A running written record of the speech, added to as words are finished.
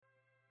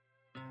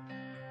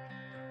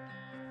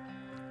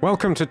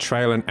Welcome to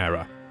Trail and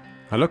Error,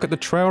 a look at the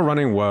trail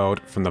running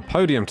world from the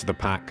podium to the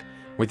pack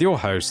with your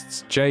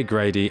hosts Jay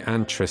Grady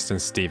and Tristan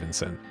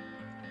Stevenson.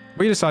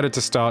 We decided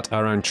to start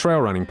our own trail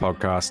running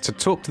podcast to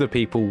talk to the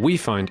people we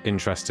find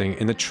interesting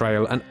in the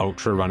trail and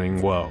ultra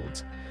running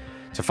world,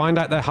 to find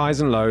out their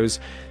highs and lows,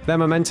 their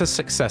momentous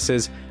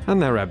successes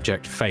and their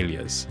abject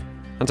failures,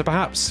 and to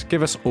perhaps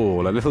give us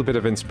all a little bit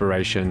of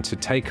inspiration to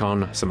take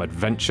on some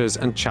adventures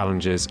and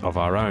challenges of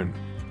our own.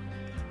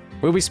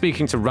 We'll be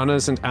speaking to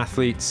runners and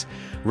athletes,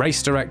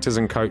 race directors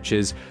and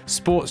coaches,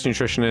 sports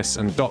nutritionists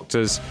and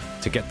doctors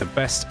to get the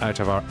best out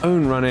of our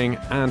own running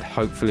and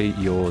hopefully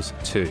yours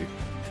too.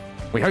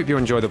 We hope you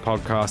enjoy the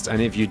podcast,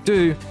 and if you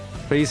do,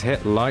 please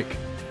hit like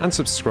and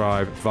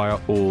subscribe via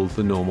all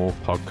the normal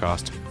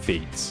podcast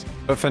feeds.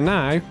 But for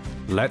now,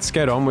 let's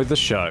get on with the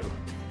show.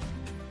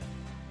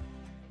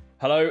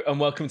 Hello and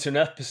welcome to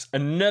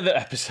another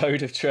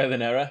episode of Trail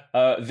and Error.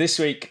 This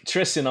week,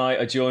 Tris and I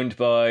are joined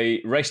by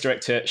race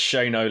director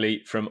Shane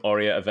Oley from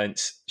Oria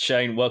Events.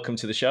 Shane, welcome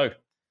to the show.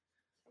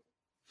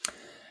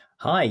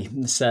 Hi,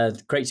 it's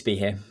great to be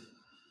here.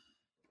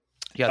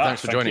 Yeah,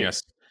 thanks for joining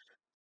us.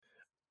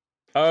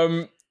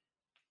 You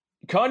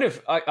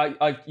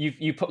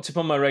popped up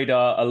on my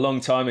radar a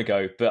long time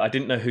ago, but I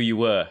didn't know who you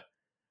were,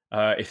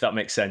 if that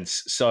makes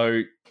sense.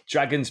 So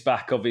Dragon's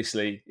Back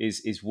obviously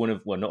is one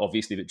of, well, not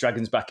obviously, but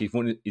Dragon's Back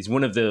is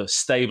one of the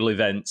stable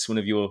events, one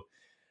of your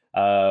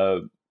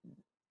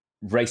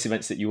race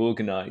events that you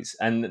organise,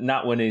 and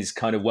that one is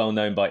kind of well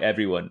known by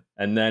everyone.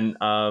 And then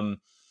I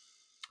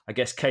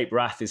guess Cape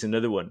Wrath is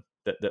another one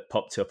that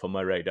popped up on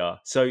my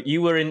radar. So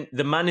you were in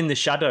the man in the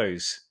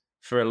shadows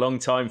for a long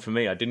time for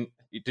me. I didn't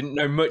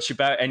know much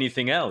about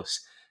anything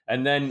else,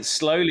 and then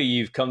slowly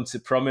you've come to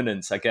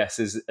prominence, I guess,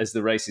 as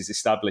the race has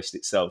established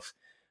itself.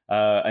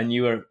 And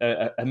you were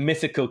a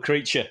mythical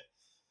creature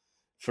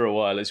for a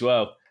while as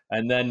well.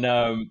 And then,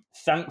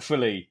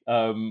 thankfully,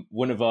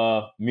 one of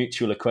our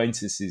mutual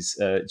acquaintances,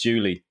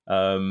 Julie,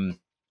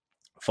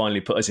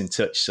 finally put us in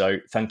touch. So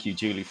thank you,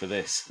 Julie, for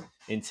this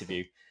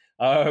interview.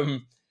 I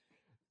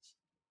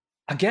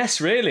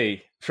guess,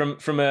 really,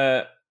 from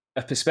a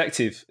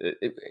perspective,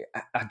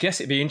 I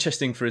guess it'd be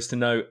interesting for us to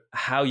know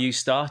how you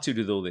started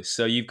with all this.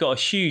 So you've got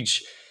a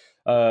huge...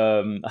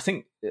 I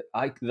think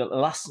the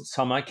last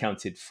time I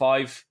counted,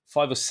 five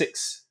or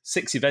six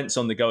events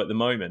on the go at the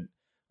moment.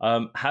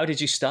 How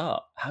did you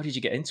start? How did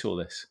you get into all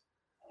this?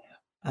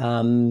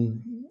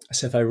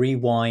 So if I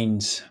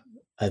rewind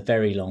a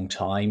very long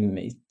time,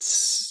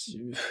 it's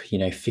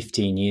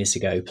 15 years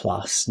ago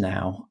plus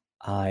now.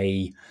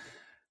 I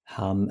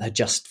had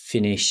just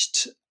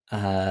finished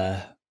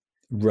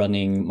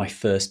running my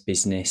first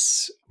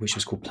business, which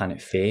was called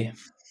Planet Fear.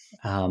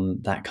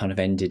 That kind of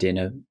ended in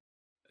a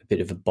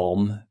bit of a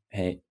bomb.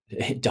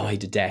 It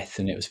died a death,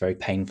 and it was a very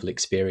painful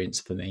experience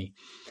for me.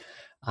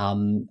 I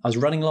was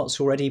running lots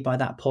already by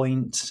that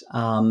point,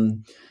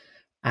 and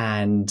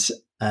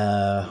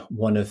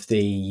one of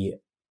the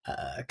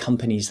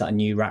companies that I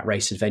knew, Rat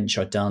Race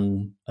Adventure, I'd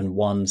done and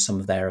won some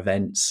of their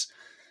events.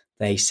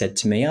 They said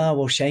to me, "Oh,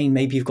 well, Shane,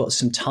 maybe you've got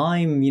some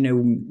time.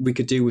 We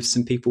could do with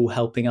some people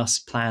helping us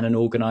plan and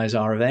organise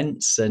our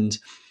events." And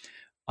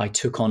I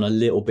took on a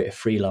little bit of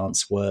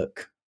freelance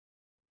work.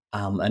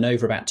 And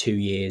over about 2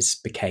 years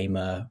became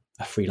a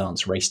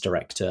freelance race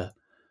director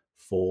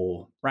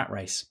for Rat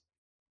Race.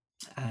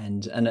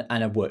 And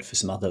I've worked for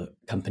some other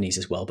companies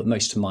as well. But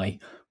most of my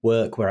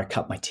work, where I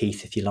cut my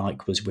teeth, if you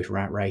like, was with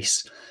Rat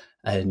Race.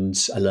 And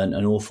I learned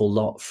an awful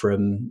lot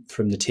from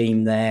the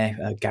team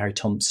there, Gary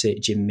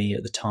Thompson, Jim Mee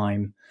at the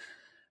time.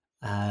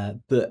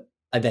 But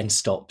I then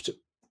stopped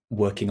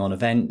working on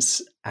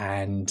events,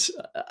 and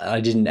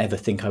I didn't ever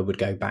think I would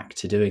go back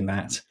to doing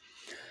that.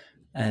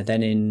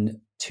 Then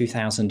in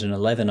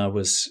 2011, I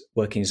was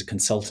working as a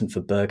consultant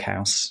for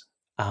Berghaus,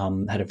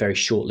 had a very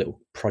short little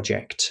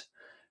project,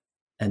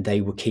 and they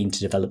were keen to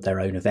develop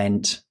their own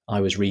event. I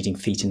was reading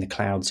Feet in the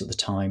Clouds at the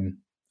time.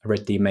 I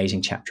read the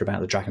amazing chapter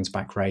about the Dragon's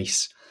Back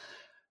race,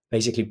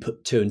 basically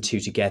put two and two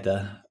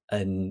together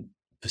and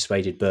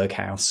persuaded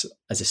Berghaus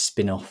as a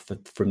spin-off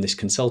from this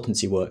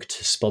consultancy work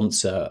to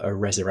sponsor a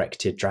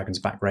resurrected Dragon's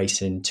Back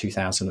race in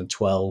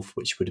 2012,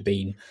 which would have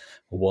been,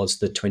 or was,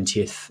 the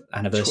 20th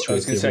anniversary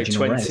of the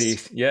original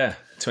race.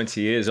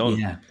 20 years on.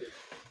 Yeah.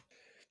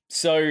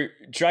 So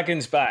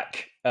Dragon's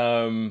Back,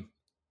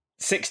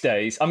 6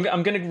 days. I'm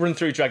going to run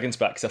through Dragon's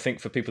Back because I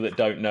think for people that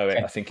don't know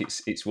it, I think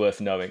it's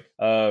worth knowing.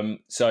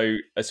 So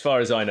as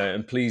far as I know,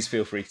 and please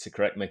feel free to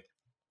correct me,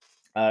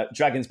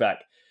 Dragon's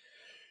Back,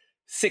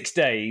 6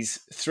 days,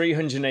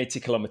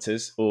 380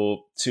 kilometers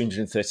or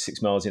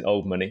 236 miles in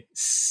old money,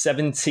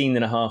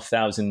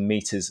 17,500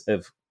 meters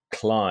of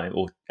climb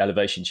or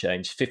elevation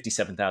change,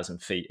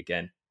 57,000 feet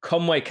again.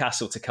 Conway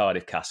Castle to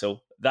Cardiff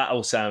Castle. That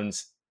all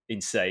sounds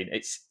insane.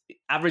 It's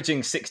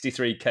averaging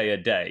 63k a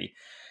day.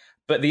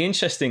 But the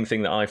interesting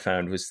thing that I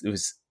found was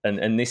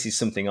and this is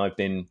something I've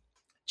been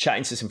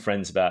chatting to some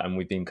friends about, and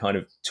we've been kind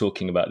of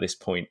talking about this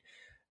point.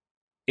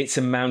 It's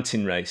a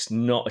mountain race,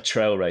 not a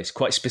trail race.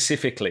 Quite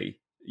specifically,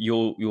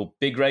 your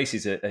big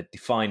races are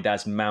defined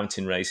as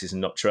mountain races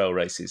and not trail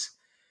races.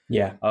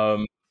 Yeah.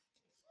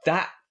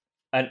 that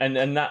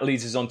and that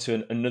leads us on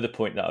to another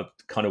point that I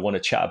kind of want to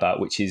chat about,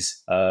 which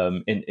is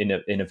in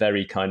a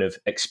very kind of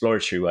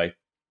exploratory way.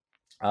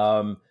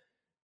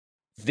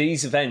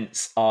 These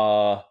events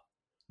are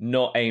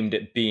not aimed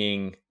at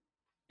being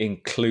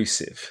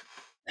inclusive,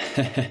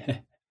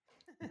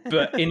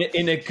 but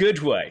in a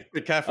good way.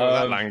 Be careful with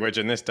that language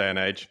in this day and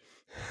age.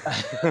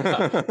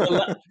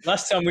 Well,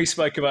 last time we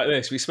spoke about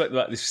this with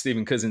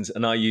Stephen Cousins,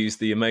 and I used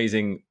the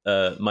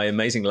my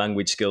amazing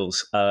language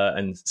skills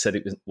and said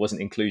it wasn't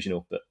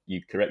inclusional, but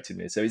you corrected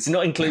me. So it's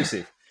not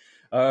inclusive.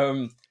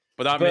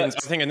 But means,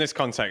 I think in this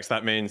context,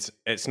 that means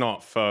it's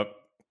not for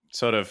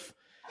sort of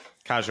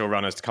casual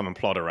runners to come and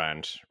plod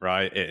around,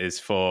 right? It is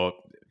for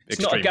it's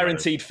not a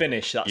guaranteed runners.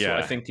 finish. That's what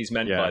I think is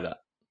meant by that.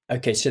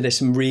 Okay, so there's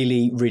some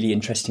really, really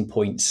interesting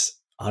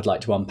points I'd like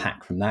to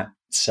unpack from that.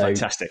 So,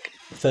 fantastic.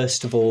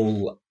 First of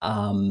all,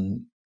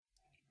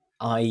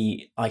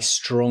 I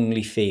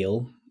strongly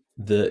feel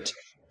that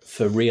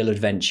for real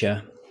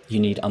adventure, you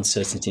need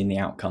uncertainty in the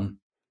outcome.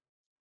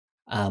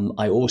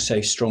 I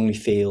also strongly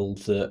feel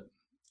that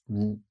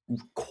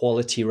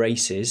quality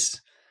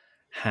races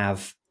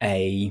have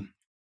a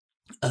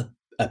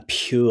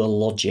pure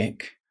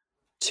logic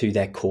to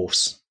their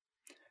course,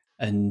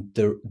 and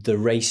the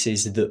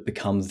races that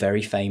become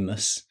very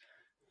famous,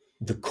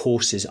 the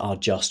courses are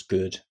just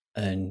good.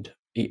 And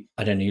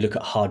I don't know, you look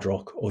at Hard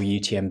Rock or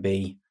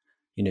UTMB,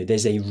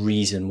 there's a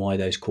reason why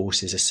those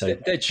courses are so...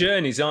 They're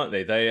journeys, aren't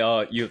they? They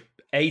are your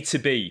A to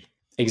B.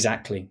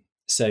 Exactly.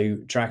 So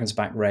Dragon's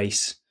Back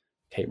race,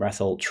 Cape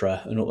Wrath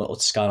Ultra, and all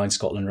the Skyline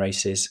Scotland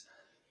races,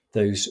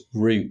 those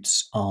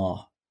routes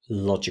are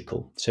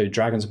logical. So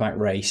Dragon's Back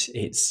race,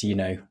 it's,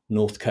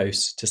 north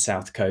coast to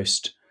south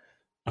coast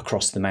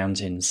across the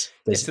mountains.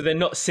 So they're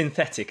not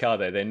synthetic, are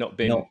they? They're not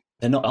being...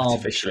 They're not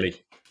artificially...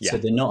 arbitrary. Yeah. So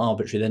they're not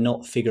arbitrary. They're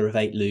not figure of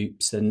 8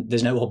 loops, and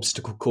there's no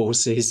obstacle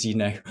courses.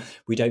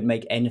 We don't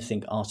make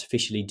anything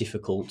artificially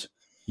difficult.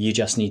 You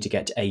just need to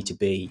get to A to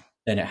B.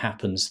 Then it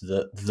happens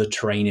that the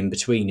terrain in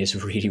between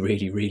is really,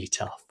 really, really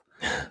tough.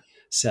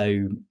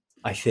 So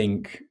I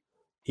think,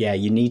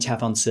 you need to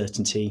have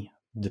uncertainty.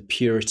 The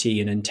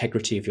purity and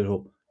integrity of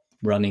your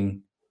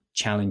running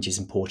challenge is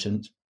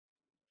important.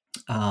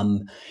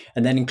 And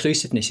then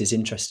inclusiveness is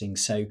interesting.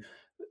 So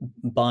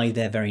by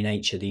their very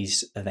nature,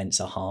 these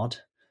events are hard.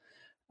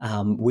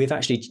 We've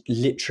actually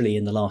literally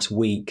in the last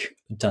week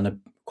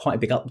done quite a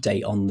big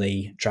update on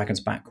the Dragon's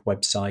Back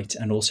website,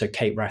 and also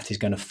Cape Wrath is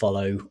going to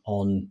follow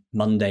on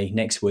Monday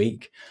next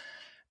week.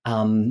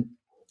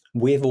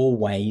 We've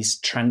always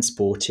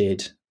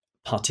transported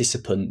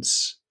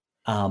participants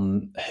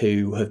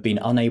who have been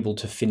unable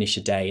to finish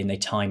a day and they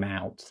time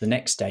out. The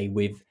next day,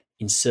 we've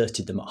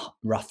inserted them at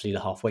roughly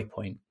the halfway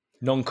point.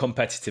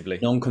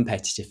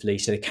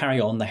 Non-competitively. So they carry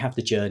on, they have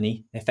the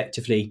journey, they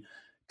effectively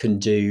can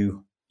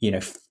do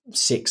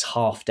 6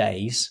 half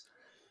days,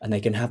 and they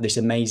can have this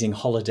amazing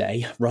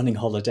running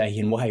holiday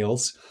in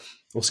Wales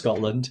or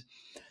Scotland.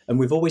 And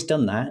we've always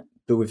done that,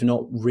 but we've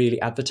not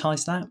really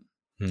advertised that.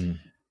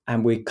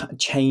 And we're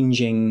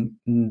changing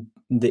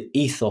the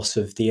ethos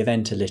of the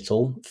event a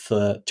little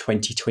for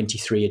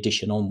 2023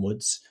 edition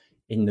onwards,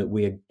 in that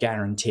we're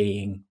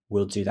guaranteeing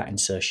we'll do that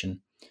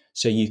insertion.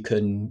 So you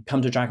can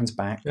come to Dragon's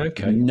Back,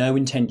 no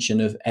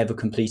intention of ever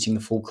completing the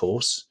full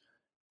course,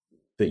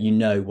 but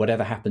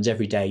whatever happens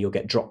every day, you'll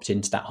get dropped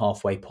into that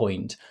halfway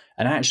point.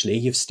 And actually,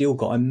 you've still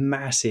got a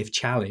massive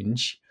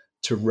challenge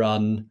to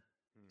run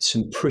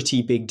some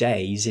pretty big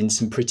days in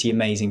some pretty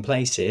amazing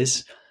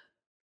places.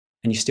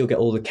 And you still get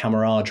all the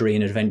camaraderie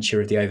and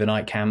adventure of the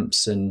overnight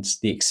camps and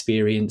the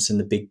experience and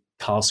the big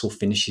castle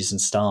finishes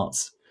and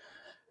starts.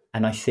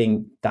 And I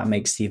think that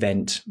makes the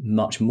event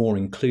much more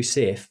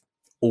inclusive,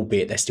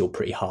 albeit they're still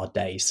pretty hard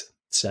days.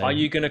 So, are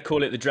you going to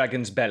call it the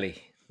Dragon's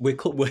Belly? We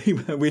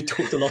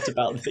talked a lot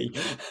about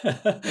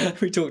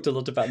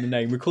the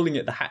name. We're calling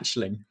it the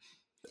Hatchling.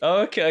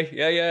 Oh, okay.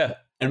 Yeah.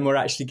 And we're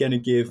actually going to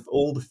give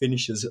all the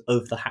finishers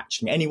of the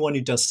Hatchling, anyone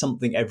who does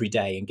something every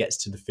day and gets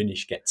to the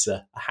finish, gets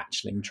a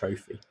Hatchling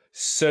trophy.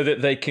 So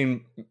that they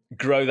can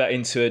grow that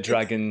into a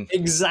dragon.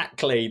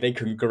 Exactly. They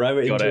can grow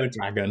it into a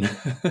dragon.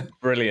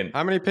 Brilliant.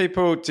 How many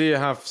people do you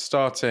have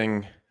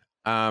starting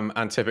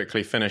and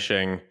typically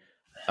finishing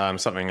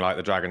something like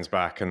the Dragon's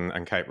Back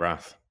and Cape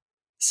Wrath?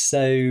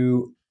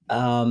 So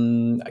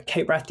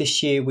Cape Wrath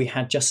this year, we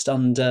had just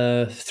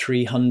under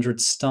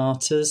 300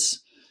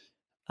 starters.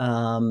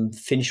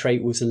 Finish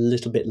rate was a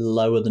little bit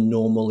lower than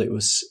normal. It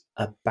was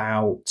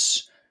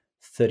about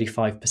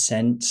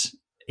 35%.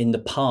 In the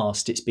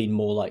past, it's been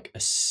more like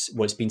it's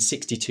been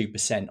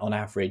 62% on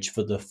average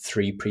for the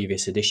 3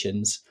 previous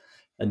editions.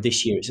 And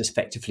this year, it's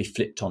effectively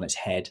flipped on its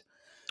head.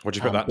 What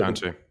did you put that down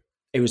to?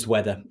 It was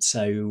weather.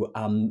 So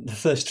the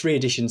first 3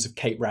 editions of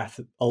Cape Wrath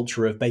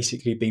Ultra have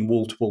basically been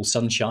wall-to-wall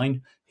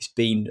sunshine. It's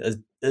been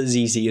as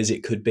easy as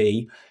it could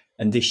be.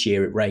 And this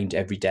year it rained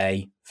every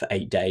day for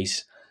 8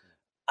 days.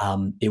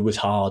 It was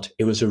hard.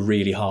 It was a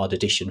really hard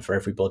edition for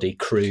everybody,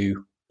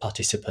 crew,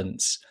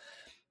 participants.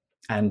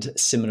 And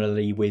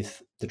similarly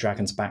with the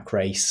Dragon's Back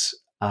race,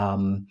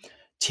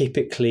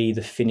 typically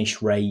the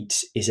finish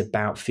rate is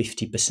about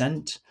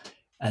 50%.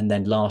 And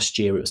then last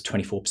year it was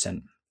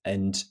 24%.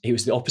 And it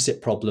was the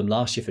opposite problem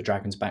last year for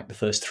Dragon's Back. The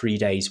first 3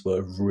 days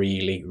were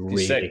really,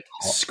 really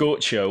hot.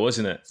 Scorchio,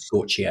 wasn't it?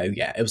 Scorchio,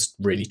 yeah. It was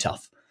really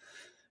tough.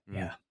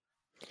 Yeah.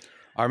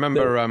 I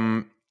remember,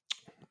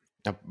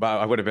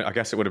 I would have been, I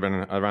guess it would have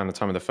been around the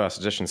time of the first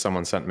edition,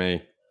 someone sent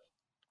me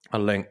a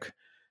link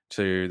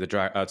to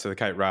the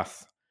Cape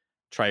Wrath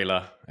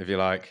trailer, if you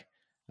like.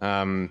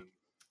 And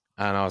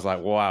I was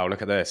like, wow,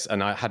 look at this.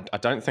 And I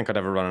don't think I'd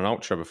ever run an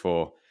ultra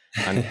before.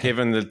 And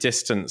given the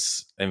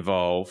distance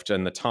involved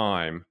and the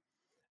time,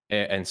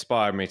 it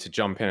inspired me to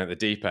jump in at the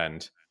deep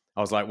end.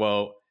 I was like,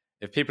 well,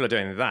 if people are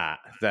doing that,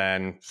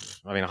 then,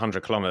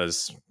 100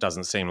 kilometers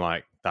doesn't seem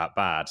like that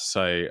bad.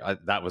 So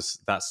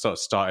that sort of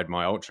started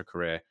my ultra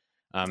career.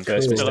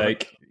 First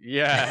mistake.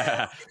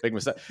 Yeah, big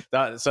mistake.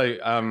 Still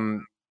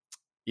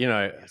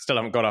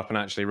haven't got up and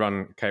actually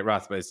run Cape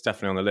Wrath, but it's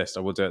definitely on the list. I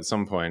will do it at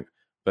some point.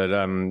 But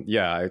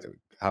I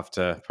have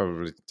to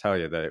probably tell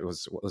you that it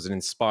was an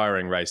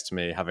inspiring race to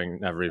me, having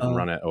never even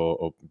run it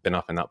or been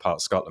up in that part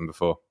of Scotland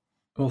before.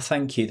 Well,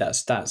 thank you.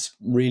 That's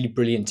really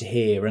brilliant to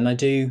hear. And I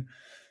do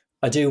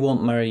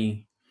want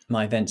my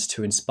events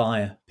to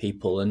inspire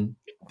people, and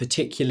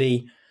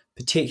particularly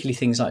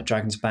things like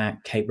Dragon's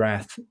Back, Cape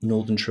Wrath,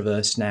 Northern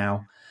Traverse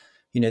now.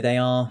 They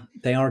are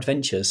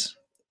adventures.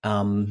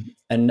 And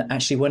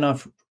actually, when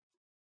I've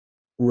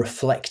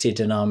reflected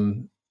and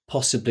I'm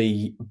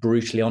possibly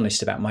brutally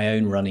honest about my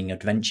own running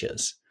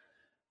adventures,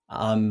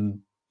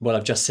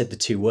 I've just said the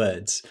two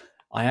words.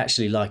 I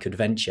actually like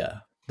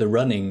adventure. The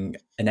running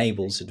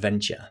enables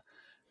adventure.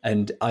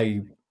 And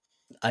I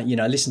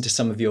listened to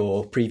some of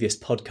your previous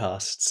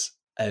podcasts,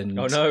 and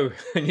oh no,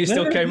 and you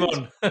still came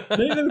on. No,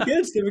 they were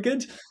good. They were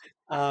good.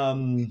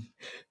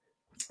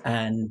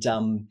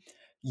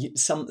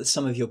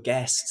 Some of your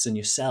guests and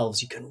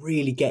yourselves, you can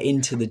really get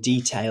into the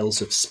details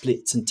of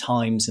splits and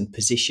times and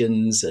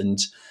positions and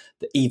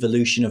the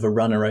evolution of a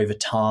runner over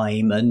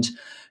time. And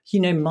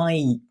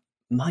my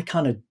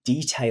kind of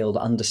detailed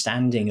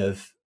understanding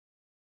of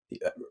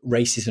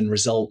races and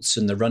results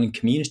and the running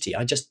community,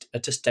 I just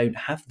don't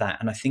have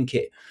that. And I think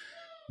it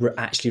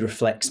actually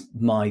reflects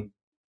my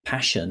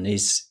passion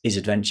is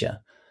adventure.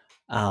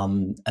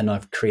 And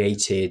I've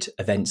created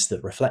events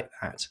that reflect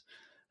that.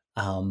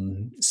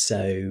 I've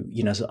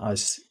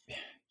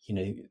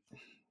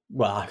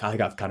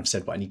kind of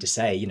said what I need to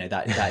say.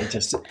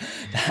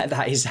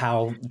 That is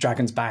how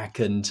Dragon's Back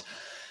and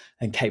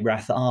Cape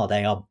Wrath are.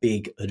 They are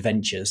big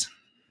adventures.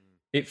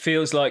 It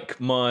feels like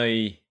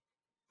my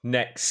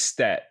next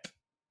step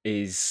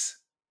is,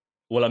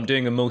 I'm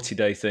doing a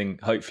multi-day thing,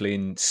 hopefully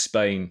in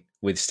Spain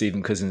with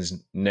Stephen Cousins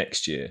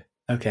next year.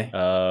 Okay.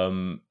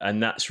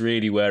 And that's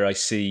really where I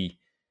see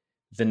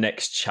the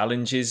next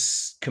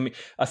challenges coming.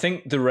 I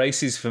think the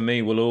races for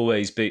me will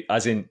always be,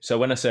 so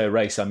when I say a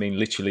race, I mean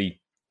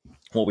literally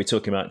what we're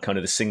talking about, kind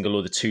of the single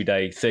or the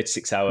 2-day,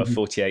 36-hour,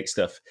 48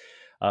 stuff.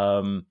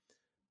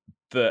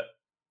 But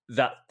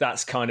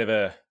that's kind of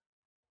a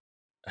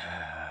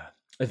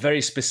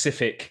very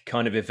specific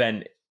kind of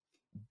event,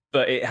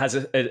 but it has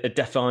a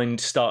defined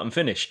start and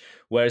finish.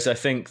 Whereas I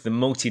think the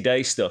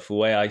multi-day stuff, the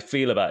way I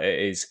feel about it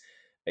is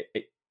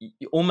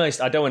almost,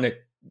 I don't want to,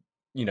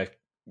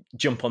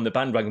 jump on the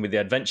bandwagon with the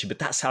adventure, but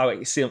that's how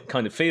it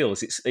kind of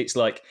feels. It's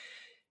like,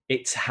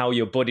 it's how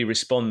your body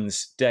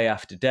responds day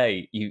after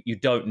day. You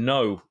don't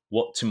know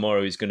what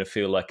tomorrow is going to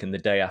feel like and the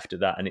day after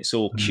that. And it's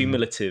all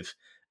cumulative,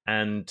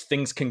 and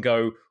things can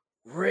go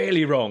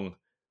really wrong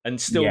and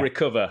still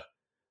recover.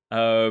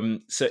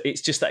 So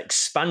it's just that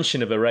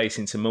expansion of a race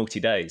into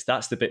multi-days.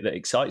 That's the bit that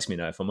excites me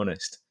now, if I'm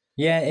honest.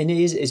 Yeah, and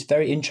it's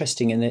very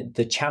interesting, and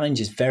the challenge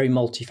is very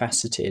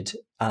multifaceted.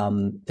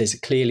 There's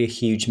clearly a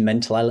huge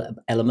mental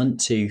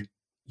element to,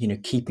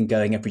 keeping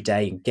going every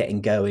day and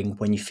getting going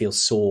when you feel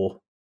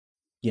sore,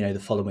 the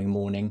following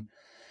morning.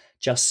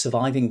 Just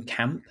surviving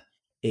camp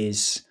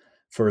is,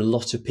 for a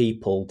lot of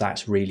people,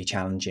 that's really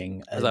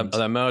challenging. Are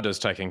there murders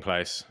taking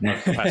place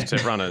of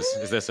competitive runners?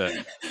 Is this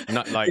it?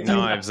 Like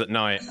knives at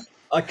night?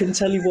 I can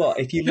tell you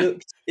what, if you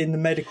looked in the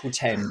medical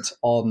tent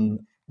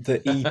on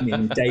the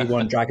evening day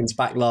one Dragon's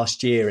Back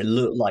last year, it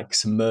looked like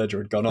some murder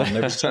had gone on.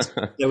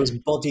 There was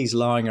bodies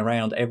lying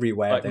around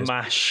everywhere. Like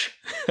MASH.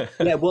 Yeah,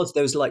 it was.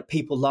 There was like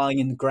people lying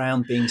in the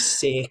ground being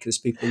sick. There's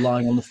people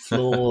lying on the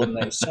floor, and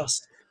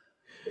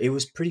it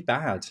was pretty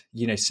bad.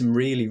 Some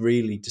really,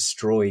 really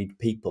destroyed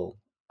people.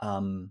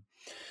 But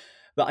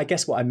I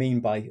guess what I mean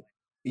by,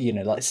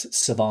 like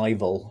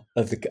survival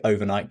of the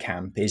overnight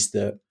camp is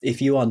that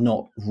if you are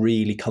not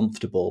really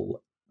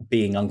comfortable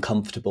being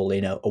uncomfortable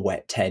in a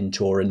wet tent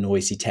or a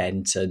noisy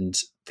tent and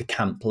the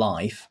camp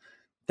life,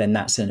 then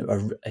that's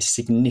a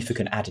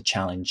significant added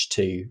challenge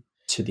to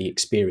the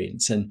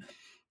experience. And,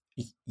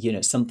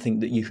 something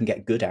that you can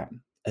get good at,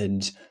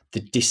 and the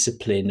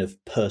discipline of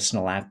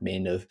personal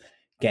admin of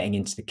getting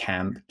into the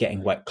camp,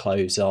 getting wet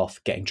clothes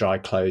off, getting dry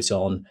clothes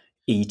on,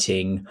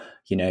 eating,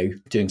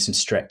 doing some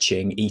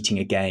stretching, eating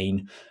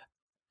again,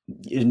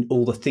 and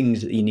all the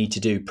things that you need to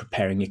do,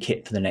 preparing your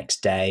kit for the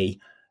next day.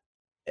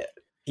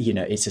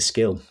 It's a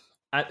skill.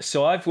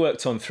 So I've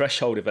worked on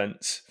threshold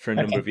events for a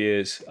number of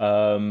years,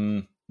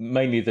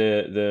 mainly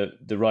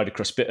the Ride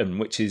Across Bittern,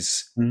 which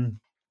is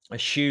a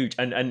huge.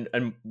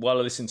 And while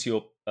I listened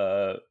to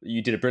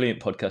you did a brilliant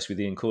podcast with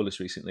Ian Corliss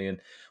recently, and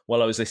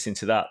while I was listening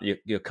to that,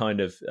 your kind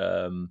of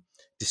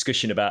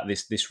discussion about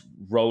this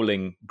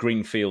rolling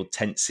greenfield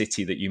tent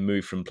city that you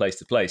move from place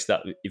to place,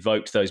 that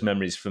evoked those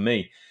memories for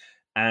me.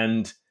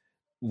 And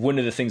one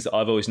of the things that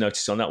I've always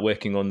noticed on that,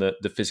 working on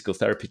the physical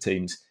therapy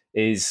teams,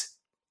 is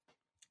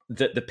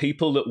that the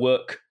people that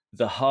work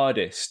the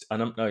hardest,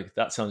 and no,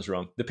 that sounds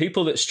wrong, the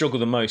people that struggle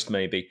the most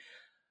maybe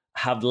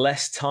have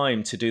less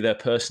time to do their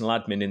personal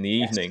admin in the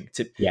evening.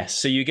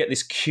 So you get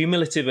this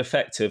cumulative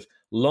effect of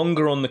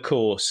longer on the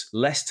course,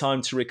 less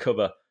time to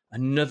recover,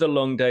 another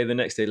long day the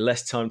next day,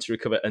 less time to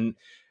recover. And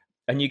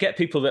you get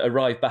people that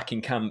arrive back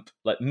in camp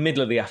like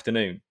middle of the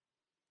afternoon,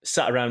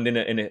 sat around in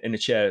a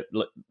chair,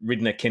 like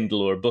reading a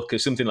Kindle or a book or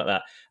something like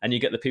that. And you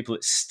get the people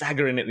that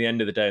stagger in at the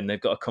end of the day, and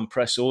they've got to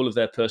compress all of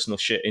their personal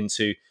shit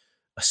into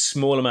a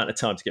small amount of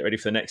time to get ready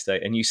for the next day.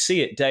 And you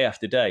see it day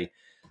after day.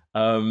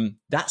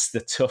 That's the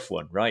tough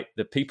one, right?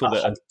 The people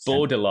that 100%. Are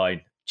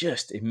borderline,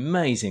 just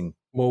amazing.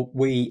 Well,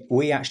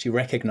 we actually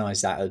recognise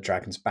that at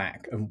Dragon's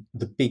Back, and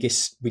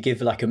we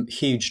give like a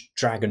huge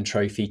dragon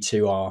trophy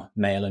to our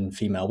male and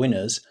female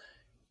winners,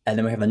 and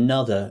then we have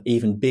another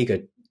even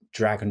bigger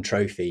dragon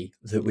trophy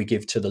that we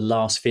give to the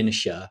last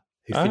finisher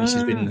who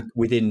finishes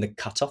within the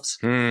cutoffs.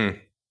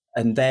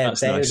 And they're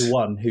nice. The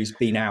one who's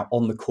been out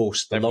on the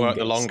course the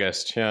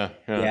longest.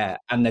 Yeah,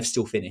 and they've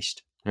still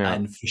finished. Yeah.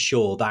 And for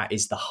sure, that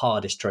is the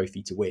hardest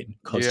trophy to win,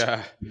 because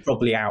you're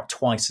probably out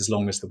twice as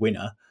long as the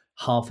winner,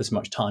 half as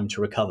much time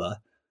to recover.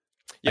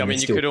 Yeah, I mean,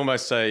 you could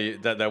almost say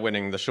that they're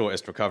winning the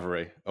shortest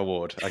recovery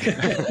award.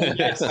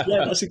 Yes,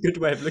 yeah, that's a good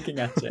way of looking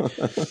at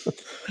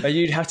it.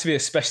 You'd have to be a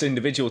special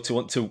individual to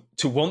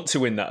want to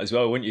win that as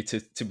well, wouldn't you?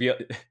 To be.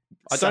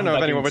 I don't know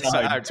if anyone would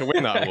set out to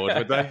win that award,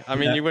 would they? I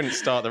mean, you wouldn't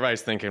start the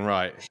race thinking,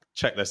 right,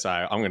 check this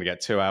out, I'm going to get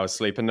 2 hours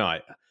sleep a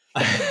night.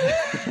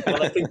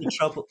 Well, I think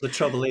the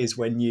trouble is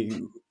when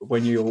you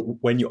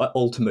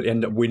ultimately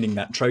end up winning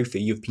that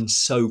trophy, you've been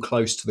so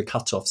close to the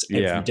cutoffs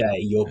every day.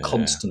 You're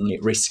constantly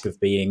at risk of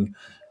being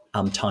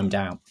timed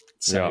out.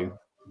 So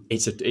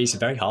it's a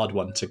very hard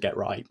one to get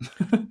right.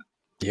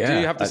 Yeah. Do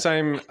you have the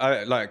same,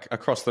 like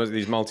across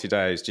these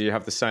multi-days, do you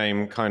have the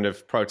same kind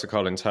of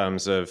protocol in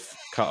terms of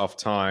cut-off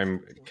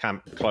time,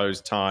 camp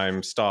close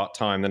time, start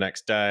time the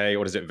next day,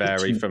 or does it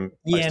vary from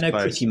place to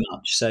place? Pretty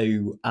much.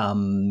 So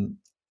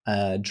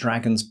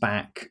Dragon's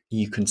Back,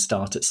 you can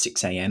start at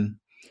 6 a.m.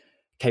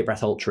 Cape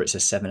Wrath Ultra, it's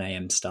a 7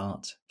 a.m.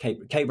 start.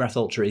 Cape Wrath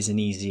Ultra is an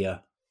easier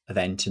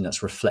event, and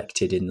that's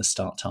reflected in the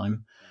start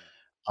time.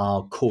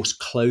 Our course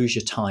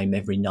closure time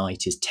every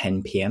night is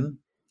 10 p.m.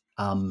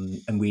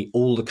 And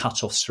all the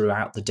cutoffs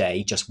throughout the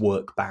day just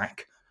work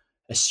back,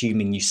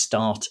 assuming you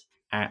start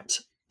at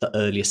the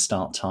earliest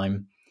start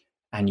time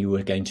and you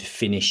were going to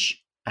finish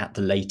at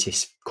the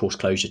latest course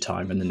closure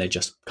time, and then they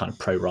just kind of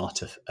pro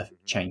rata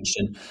changed.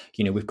 And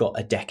we've got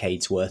a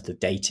decade's worth of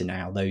data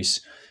now. Those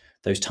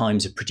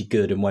times are pretty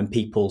good, and when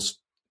people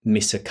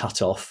miss a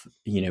cutoff,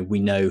 we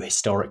know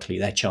historically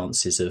their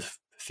chances of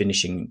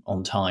finishing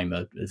on time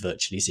are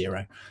virtually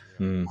zero.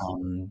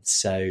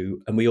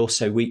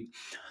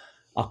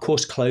 Our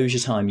course closure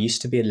time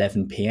used to be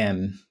 11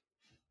 p.m.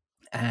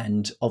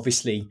 And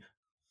obviously,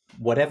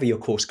 whatever your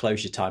course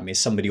closure time is,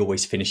 somebody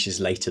always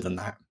finishes later than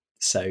that.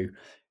 So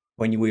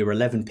when we were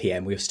 11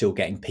 p.m., we were still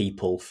getting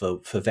people for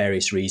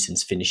various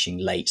reasons finishing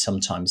late,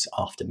 sometimes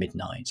after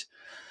midnight.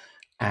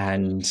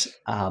 And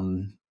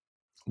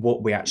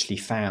what we actually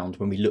found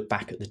when we look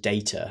back at the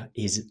data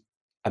is,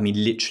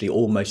 literally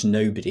almost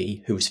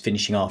nobody who was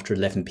finishing after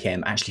 11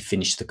 p.m. actually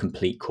finished the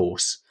complete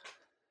course.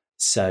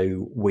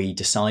 So we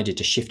decided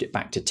to shift it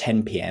back to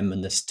 10 p.m.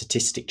 and the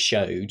statistics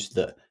showed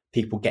that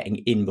people getting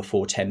in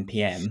before 10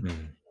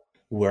 p.m.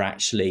 were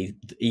actually,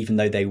 even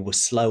though they were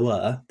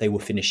slower, they were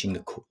finishing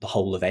the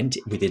whole event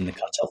within the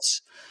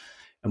cutoffs.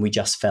 And we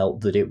just felt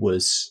that there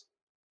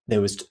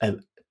was a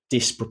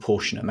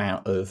disproportionate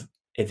amount of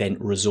event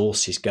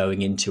resources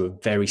going into a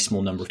very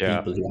small number of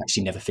people who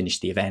actually never finished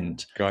the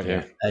event. Got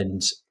you.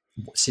 And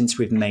since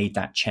we've made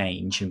that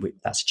change, and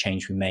that's a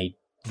change we made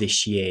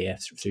this year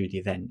through the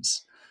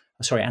events,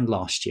 and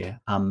last year,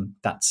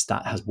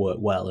 that has worked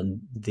well,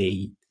 and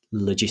the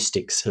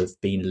logistics have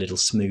been a little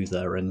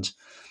smoother. And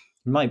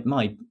my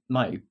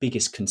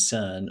biggest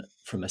concern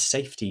from a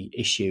safety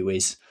issue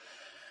is,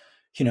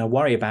 I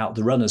worry about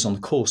the runners on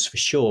the course for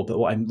sure, but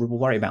what I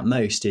worry about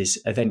most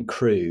is event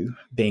crew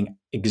being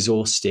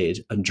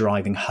exhausted and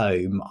driving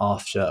home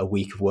after a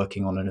week of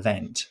working on an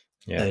event.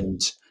 Yeah.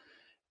 And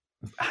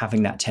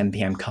having that 10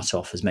 p.m.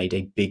 cutoff has made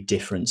a big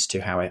difference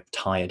to how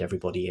tired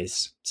everybody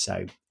is.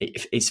 So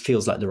it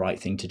feels like the right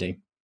thing to do.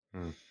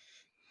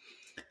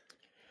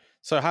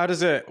 So how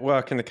does it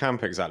work in the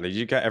camp exactly? Do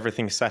you get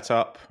everything set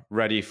up,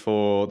 ready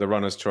for the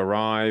runners to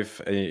arrive,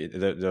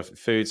 the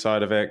food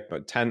side of it,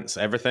 but tents,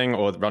 everything,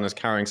 or the runners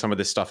carrying some of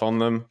this stuff on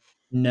them?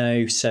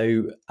 No.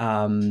 So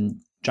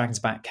Dragon's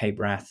Back, Cape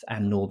Wrath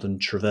and Northern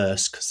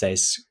Traverse, because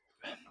there's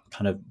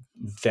kind of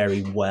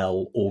very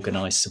well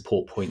organised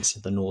support points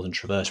of the Northern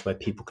Traverse where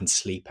people can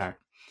sleep at.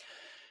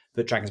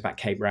 But Dragon's Back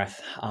Cape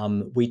Wrath,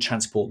 we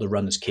transport the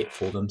runners' kit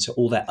for them. So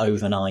all their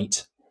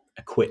overnight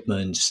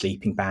equipment,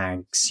 sleeping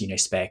bags,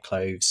 spare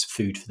clothes,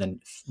 food for them,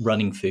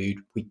 running food,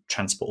 we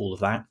transport all of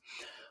that.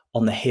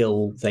 On the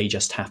hill, they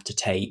just have to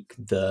take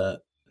the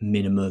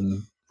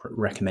minimum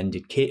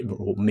recommended kit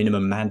or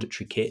minimum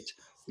mandatory kit.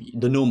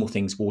 The normal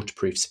things: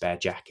 waterproof, spare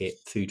jacket,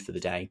 food for the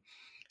day.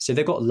 So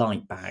they've got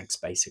light bags,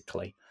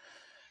 basically.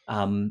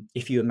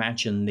 If you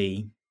imagine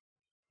the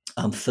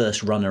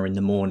first runner in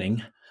the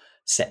morning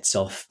sets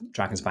off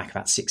Dragon's Back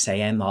about 6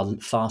 a.m. Our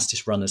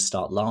fastest runners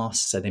start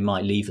last, so they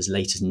might leave as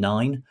late as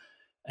 9.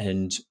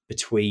 And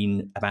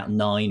between about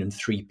 9 and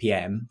 3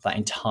 p.m., that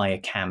entire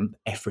camp,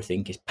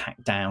 everything is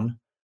packed down,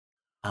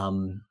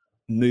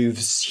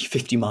 moves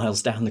 50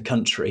 miles down the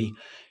country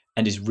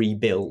and is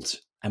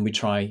rebuilt. And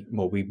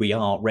we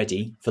are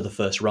ready for the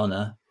first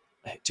runner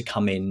to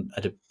come in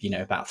at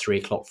about 3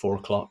 o'clock, 4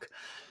 o'clock.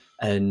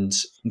 And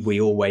we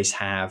always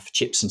have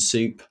chips and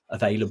soup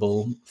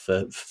available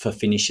for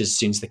finishers. As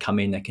soon as they come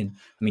in,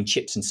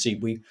 chips and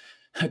soup.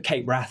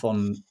 Cape Wrath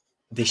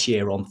this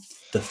year on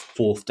the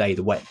 4th day,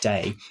 the wet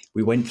day,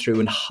 we went through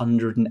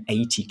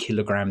 180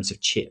 kilograms of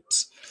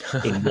chips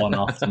in one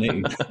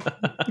afternoon.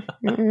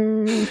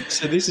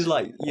 So this is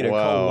like,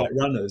 cold wet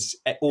runners.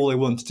 All they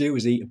want to do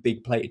is eat a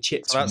big plate of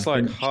chips. So that's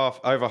like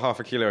over half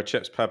a kilo of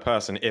chips per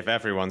person if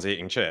everyone's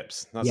eating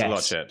chips. That's a lot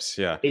of chips,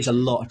 yeah. It's a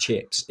lot of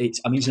chips. It's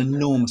an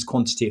enormous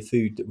quantity of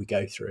food that we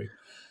go through.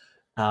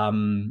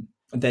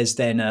 There's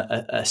then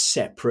a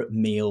separate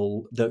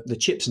meal. The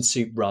chips and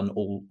soup run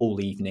all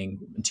evening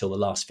until the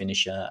last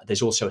finisher.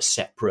 There's also a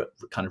separate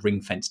kind of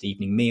ring-fenced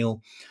evening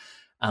meal.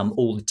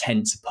 All the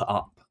tents are put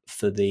up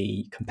for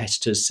the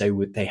competitors,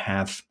 so they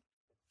have...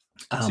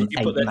 so you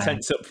put their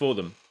tents up for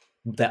them?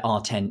 There are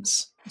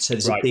tents. So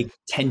there's a big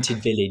tented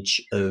village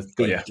of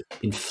big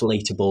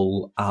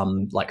inflatable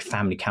like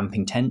family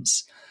camping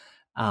tents.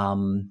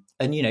 And,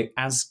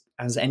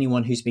 as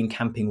anyone who's been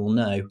camping will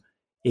know,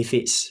 if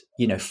it's,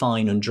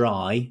 fine and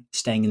dry,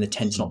 staying in the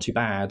tent's not too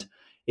bad.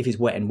 If it's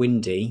wet and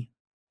windy,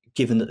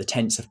 given that the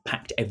tents are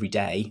packed every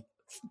day,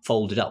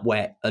 folded up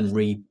wet and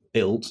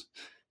rebuilt,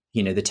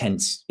 the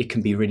tents, it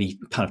can be really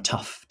kind of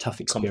tough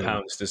experience.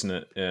 Compounds, doesn't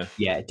it? Yeah.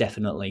 Yeah,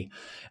 definitely.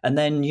 And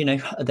then,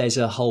 there's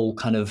a whole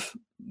kind of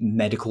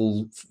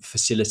medical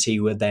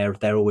facility where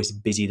they're always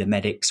busy, the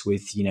medics,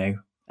 with,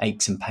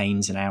 aches and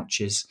pains and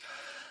ouches.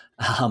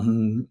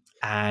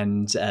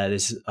 And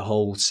there's a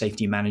whole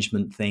safety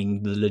management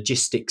thing, the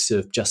logistics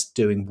of just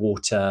doing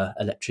water,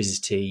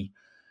 electricity.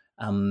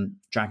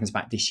 Dragon's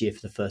Back this year, for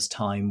the first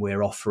time,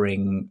 we're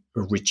offering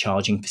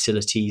recharging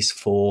facilities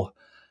for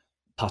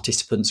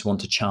participants who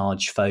want to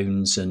charge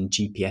phones and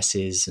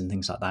GPSs and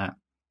things like that.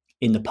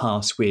 In the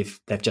past,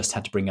 they've just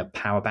had to bring a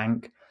power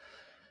bank.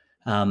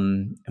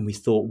 And we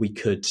thought we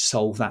could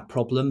solve that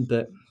problem,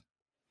 but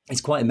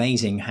it's quite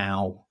amazing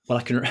how,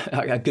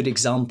 a good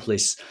example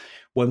is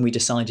when we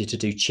decided to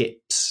do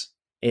chips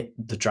at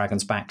the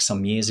Dragon's Back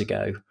some years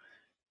ago,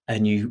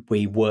 and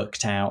we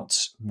worked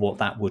out what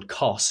that would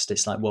cost.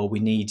 It's like, we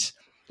need...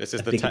 This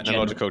is the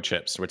technological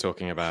chips we're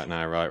talking about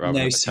now, right?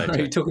 No,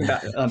 sorry, talking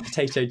about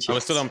potato chips. Oh,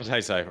 we're still on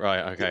potato,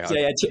 right? Okay.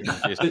 Yeah,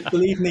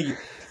 believe me,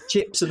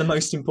 chips are the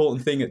most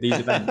important thing at these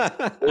events.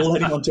 All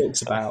anyone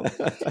talks about.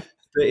 But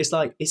it's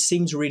like, it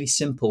seems really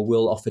simple.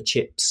 We'll offer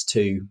chips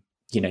to,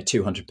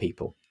 200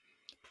 people.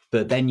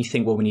 But then you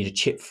think, we need a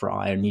chip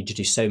fryer and need to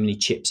do so many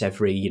chips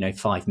every,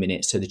 5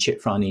 minutes. So the chip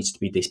fryer needs to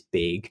be this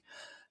big.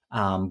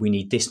 We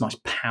need this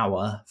much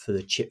power for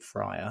the chip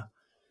fryer,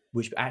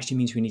 which actually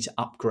means we need to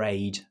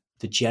upgrade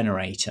the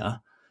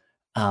generator,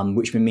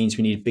 which means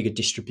we need a bigger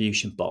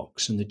distribution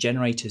box. And the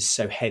generator is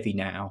so heavy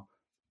now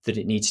that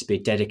it needs to be a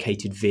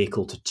dedicated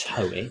vehicle to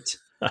tow it.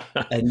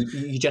 And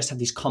you just have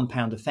these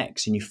compound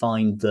effects, and you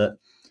find that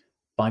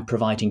by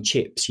providing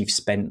chips, you've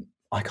spent,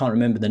 I can't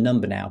remember the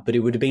number now, but it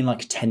would have been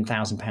like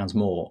 £10,000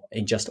 more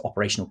in just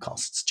operational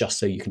costs, just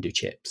so you can do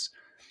chips.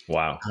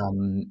 Wow.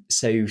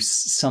 So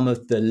some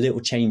of the little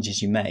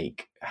changes you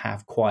make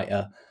have quite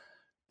a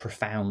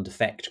profound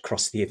effect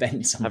across the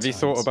event sometimes. Have you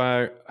thought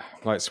about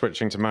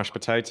switching to mashed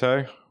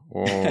potato,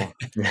 or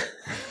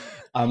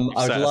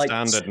I'd set a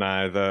standard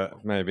now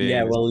that maybe...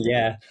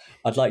 Yeah,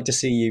 I'd like to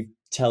see you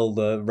tell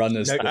the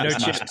runners that no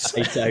mashed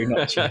potato,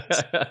 not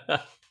chips.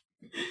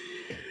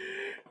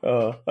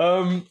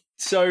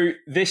 So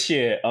this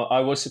year,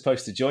 I was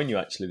supposed to join you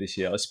actually this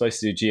year. I was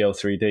supposed to do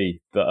GL3D,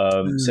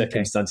 but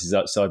circumstances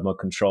outside my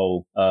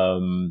control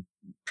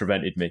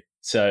prevented me.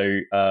 So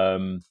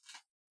the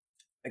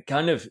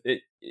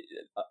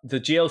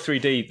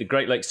GL3D, the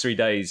Great Lakes 3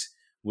 Days,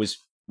 was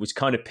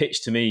kind of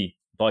pitched to me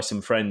by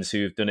some friends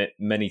who have done it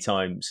many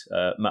times,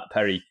 Matt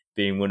Perry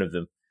being one of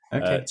them,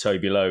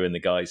 Toby Lowe and the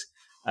guys.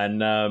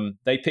 And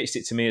they pitched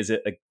it to me as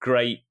a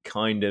great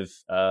kind of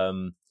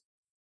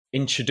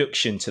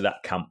introduction to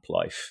that camp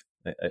life,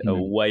 a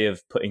way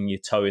of putting your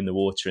toe in the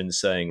water and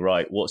saying,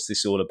 right, what's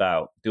this all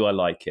about? Do I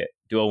like it?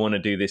 Do I want to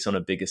do this on a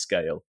bigger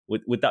scale?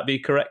 Would that be a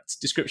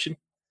correct description?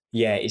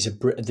 Yeah,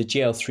 the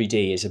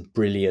GL3D is a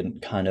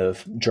brilliant kind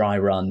of dry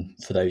run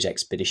for those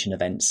expedition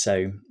events.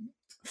 So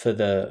for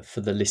the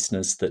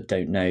listeners that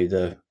don't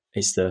know,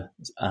 it's the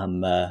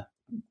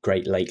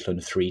Great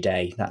Lakeland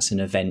 3-day. That's an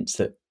event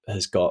that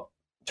has got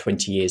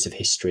 20 years of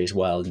history as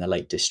well in the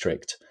Lake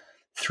District.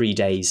 3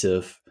 days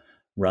of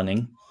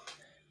running,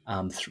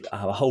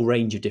 a whole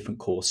range of different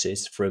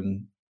courses,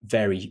 from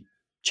very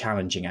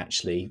challenging,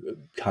 actually,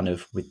 kind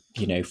of with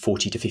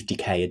 40 to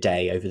 50k a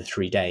day over the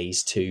 3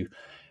 days, to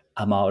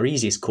our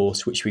easiest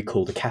course, which we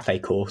call the cafe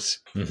course,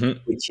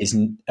 which is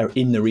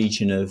in the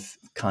region of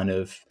kind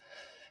of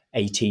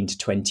 18 to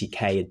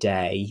 20k a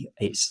day.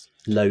 It's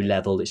low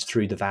level, it's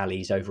through the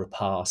valleys, over a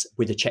pass,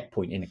 with a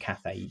checkpoint in a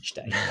cafe each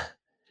day.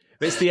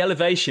 But it's the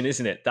elevation,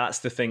 isn't it? That's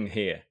the thing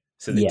here.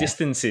 So the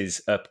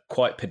distances are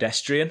quite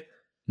pedestrian,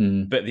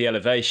 but the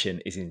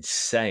elevation is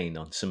insane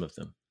on some of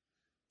them.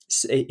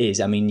 It is.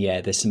 I mean,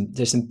 yeah, there's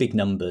some big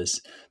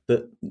numbers,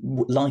 but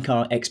like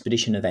our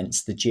expedition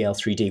events, the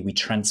GL3D, we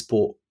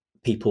transport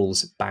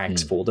people's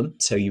bags for them.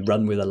 So you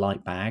run with a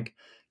light bag.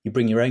 You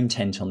bring your own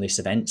tent on this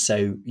event,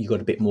 so you've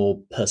got a bit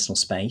more personal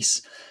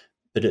space.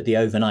 But at the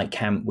overnight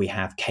camp, we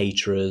have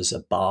caterers, a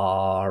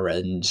bar,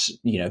 and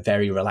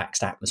very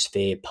relaxed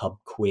atmosphere, pub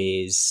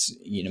quiz,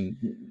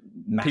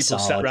 massage. People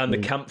sat around the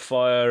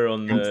campfire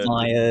on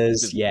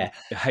the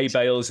hay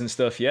bales and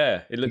stuff.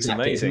 Yeah, it looks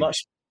amazing.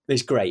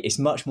 It's great. It's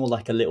much more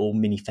like a little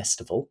mini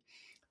festival,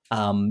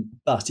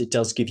 but it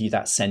does give you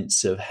that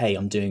sense of, hey,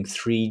 I'm doing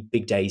 3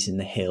 big days in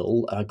the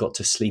hill. I got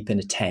to sleep in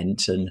a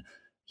tent, and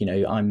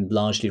I'm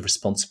largely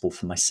responsible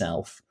for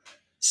myself.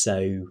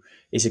 So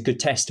it's a good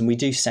test. And we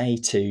do say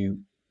to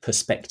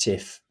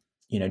prospective,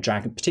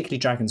 particularly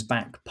Dragon's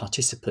Back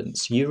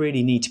participants, you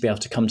really need to be able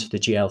to come to the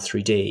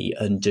GL3D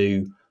and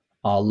do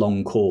our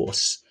long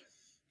course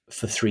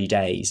for 3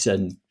 days.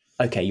 And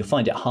okay, you'll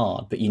find it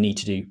hard, but you need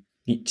to do,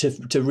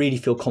 to really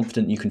feel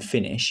confident you can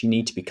finish, you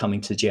need to be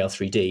coming to the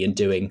GL3D and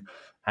doing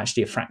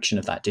actually a fraction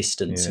of that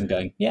distance and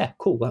going, yeah,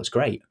 cool, that was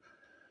great.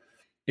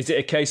 Is it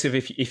a case of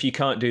if you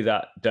can't do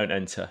that, don't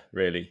enter,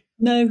 really?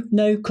 No,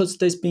 because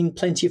there's been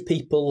plenty of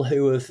people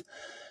who have,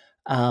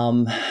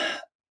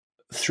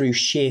 through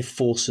sheer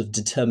force of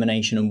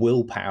determination and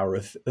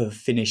willpower, have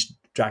finished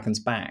Dragon's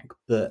Back,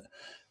 but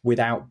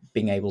without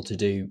being able to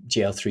do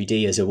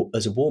GL3D as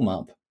a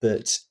warm-up.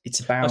 But it's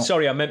about... Oh,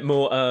 sorry, I meant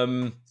more...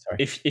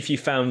 If you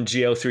found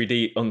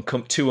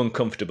GL3D too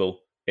uncomfortable,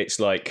 it's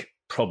like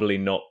probably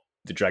not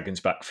the Dragon's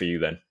Back for you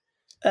then.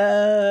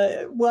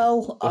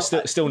 Well...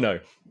 Still no.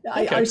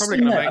 You're probably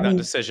going to make that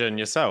decision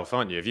yourself,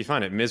 aren't you? If you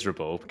find it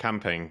miserable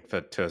camping for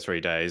 2 or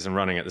 3 days and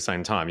running at the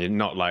same time, you're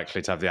not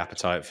likely to have the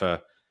appetite for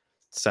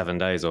 7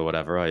 days or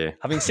whatever, are you?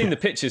 Having seen the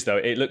pictures, though,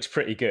 it looks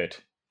pretty good.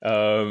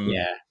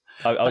 I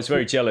was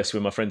very jealous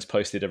when my friends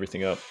posted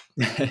everything up.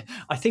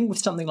 I think with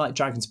something like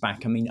Dragon's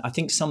Back, I mean, I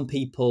think some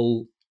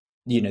people,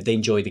 they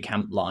enjoy the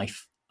camp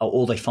life,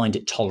 or they find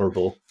it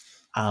tolerable.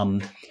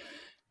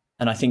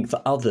 And I think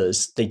for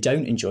others, they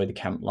don't enjoy the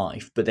camp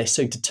life, but they're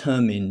so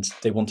determined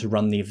they want to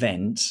run the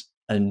event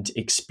and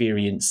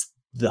experience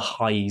the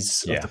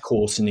highs of the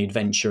course and the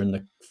adventure and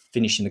the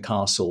finishing the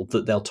castle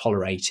that they'll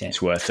tolerate it.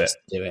 It's worth it.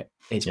 Do it.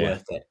 It's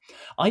worth it.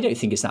 I don't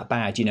think it's that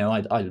bad.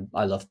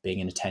 I love being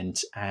in a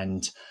tent,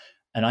 and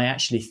I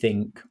actually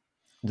think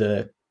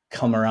the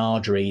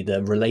camaraderie,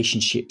 the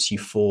relationships you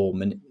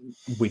form and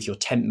with your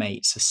tent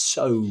mates are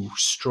so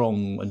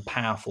strong and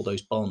powerful,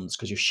 those bonds,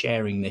 because you're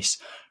sharing this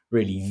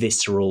really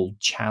visceral,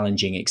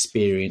 challenging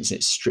experience.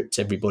 It strips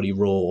everybody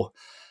raw,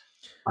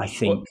 I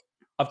think. Well,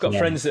 I've got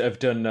friends that have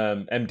done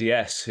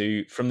MDS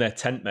who, from their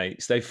tent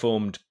mates, they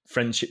formed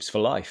friendships for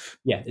life.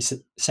 Yeah, it's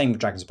the same with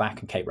Dragon's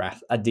Back and Cape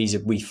Wrath.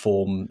 We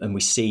form and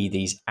we see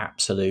these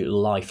absolute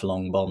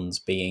lifelong bonds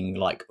being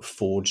like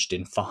forged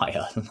in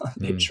fire,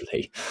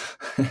 literally.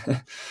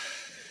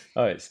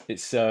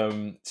 It's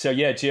so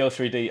yeah,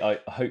 GL3D. I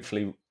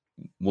hopefully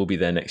will be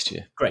there next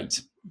year.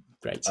 Great.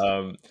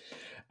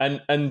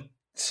 And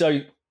so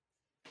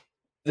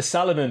the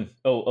Salomon,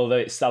 although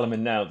it's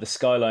Salomon now, the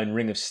Skyline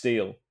Ring of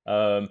Steel,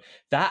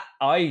 that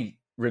I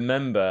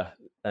remember,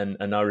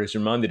 and I was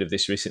reminded of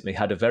this recently,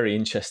 had a very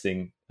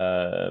interesting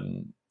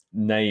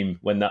name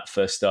when that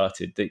first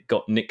started. It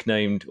got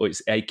nicknamed, or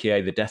it's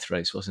AKA the Death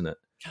Race, wasn't it?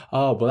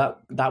 Oh, well,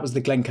 that was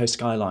the Glencoe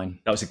Skyline.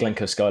 That was the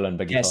Glencoe Skyline,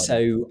 beg your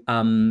pardon.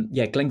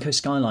 So, Glencoe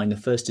Skyline, the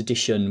first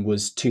edition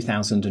was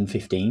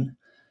 2015.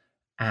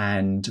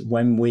 And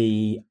when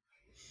we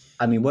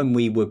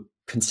were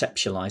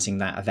conceptualizing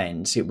that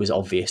event, it was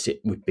obvious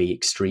it would be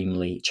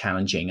extremely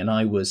challenging. And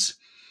I was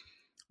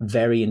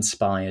very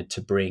inspired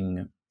to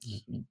bring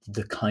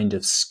the kind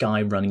of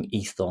sky running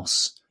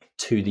ethos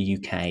to the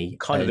UK.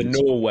 Kind of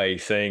the Norway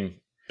thing,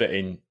 but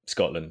in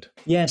Scotland.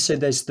 Yeah, so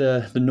there's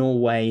the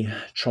Norway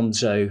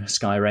Tromsø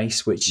Sky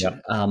Race, which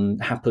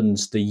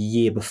happens the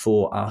year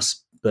before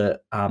us,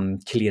 but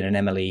Killian and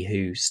Emily,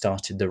 who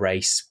started the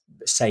race,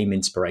 same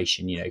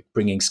inspiration,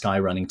 bringing sky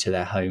running to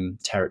their home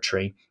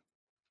territory.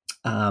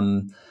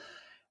 And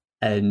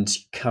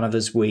kind of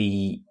as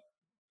we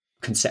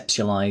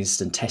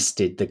conceptualized and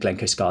tested the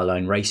Glencoe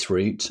Skyline race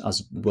route. I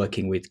was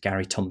working with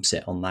Gary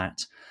Thompson on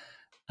that.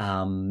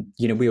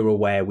 We were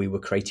aware we were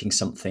creating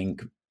something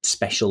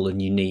special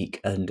and unique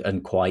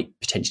and quite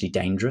potentially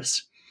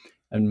dangerous.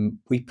 And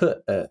we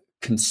put a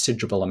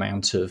considerable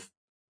amount of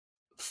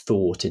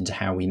thought into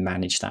how we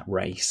managed that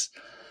race.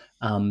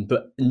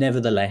 But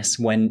nevertheless,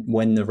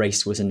 when the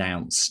race was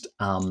announced,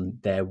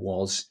 there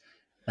was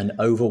an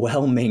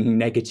overwhelming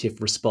negative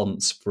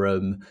response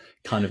from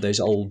kind of those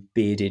old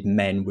bearded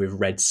men with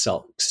red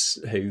socks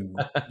who,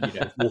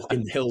 walk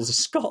in the hills of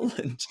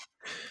Scotland,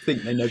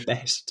 think they know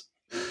best.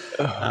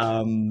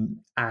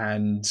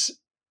 And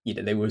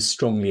they were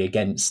strongly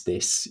against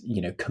this,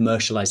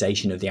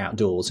 commercialization of the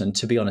outdoors. And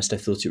to be honest, I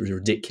thought it was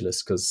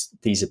ridiculous, because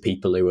these are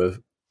people who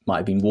might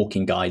have been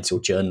walking guides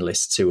or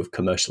journalists who have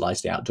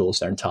commercialized the outdoors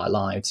their entire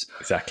lives.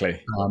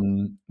 Exactly.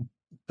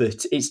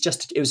 But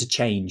it was a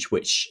change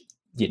which,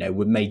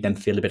 made them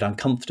feel a bit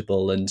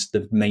uncomfortable. And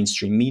the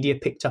mainstream media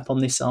picked up on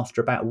this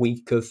after about a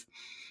week of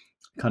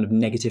kind of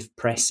negative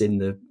press in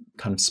the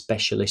kind of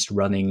specialist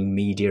running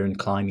media and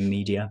climbing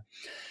media.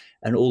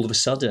 And all of a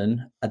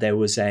sudden, there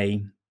was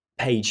a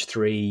page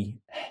 3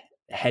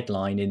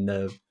 headline in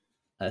the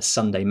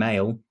Sunday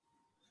Mail,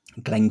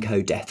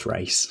 Glencoe death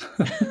race.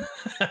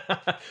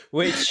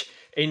 Which,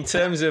 in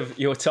terms of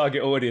your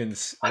target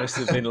audience, must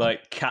have been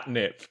like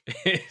catnip.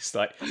 It's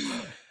like,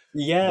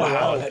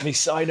 wow, let me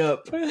sign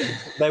up.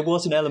 There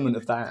was an element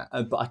of that,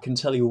 but I can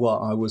tell you what,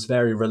 I was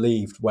very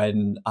relieved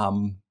when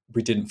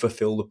we didn't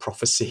fulfill the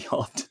prophecy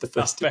after the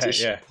first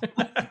edition.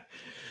 Yeah.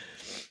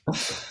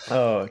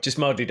 Oh, just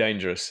mildly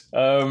dangerous.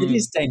 It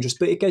is dangerous,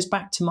 but it goes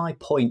back to my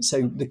point.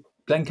 So the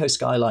Glencoe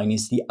Skyline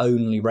is the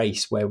only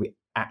race where we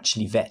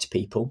actually vet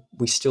people.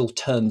 We still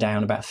turn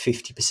down about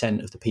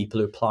 50% of the people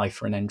who apply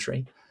for an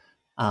entry.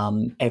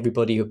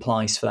 Everybody who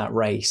applies for that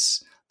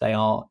race, they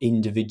are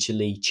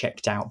individually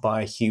checked out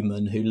by a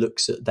human who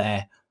looks at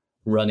their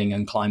running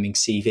and climbing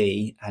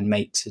CV and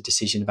makes a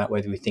decision about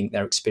whether we think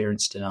they're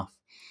experienced enough.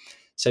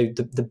 So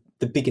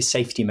the biggest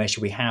safety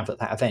measure we have at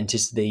that event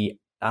is the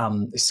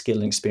skill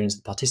and experience of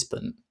the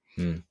participant.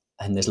 And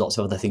there's lots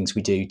of other things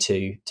we do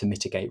to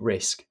mitigate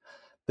risk.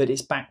 But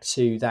it's back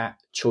to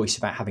that choice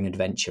about having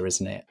adventure,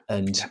 isn't it?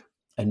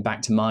 And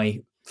back to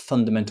my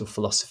fundamental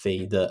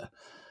philosophy that,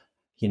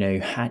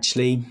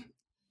 actually,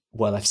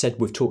 well, I've said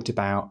we've talked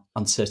about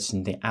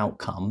uncertainty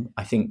outcome.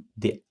 I think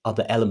the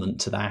other element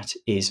to that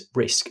is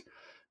risk.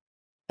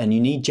 And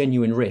you need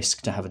genuine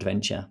risk to have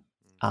adventure.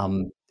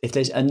 And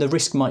the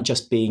risk might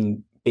just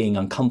being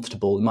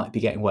uncomfortable, it might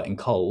be getting wet and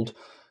cold,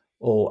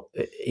 or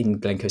in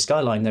Glencoe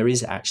Skyline, there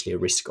is actually a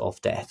risk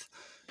of death.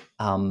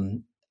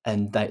 And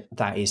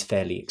that is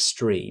fairly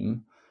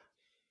extreme,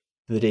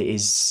 but it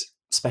is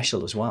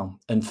special as well.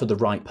 And for the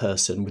right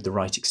person with the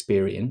right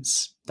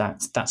experience,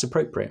 that's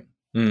appropriate.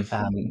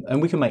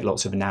 And we can make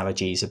lots of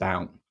analogies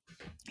about,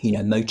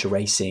 motor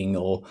racing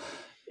or,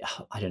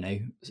 I don't know,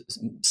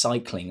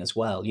 cycling as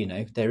well.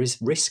 There is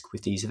risk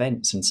with these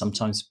events, and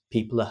sometimes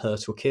people are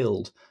hurt or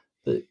killed,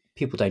 but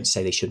people don't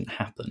say they shouldn't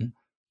happen.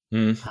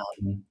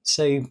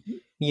 So,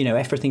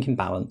 everything in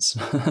balance.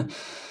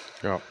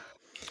 Yeah.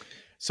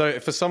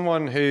 So for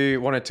someone who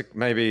wanted to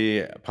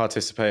maybe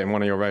participate in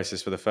one of your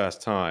races for the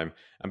first time,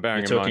 and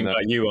bearing in mind talking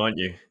about you, aren't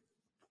you?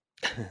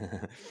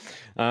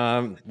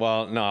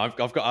 Well, no, I've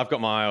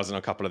got my eyes on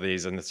a couple of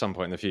these and at some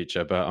point in the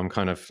future, but I'm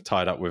kind of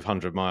tied up with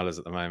 100 milers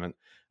at the moment.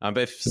 But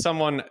if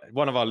one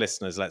of our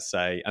listeners, let's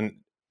say, and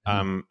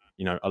a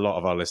lot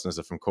of our listeners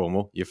are from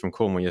Cornwall. You're from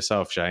Cornwall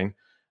yourself, Shane.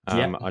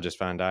 I just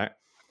found out.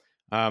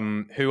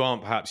 Who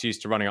aren't perhaps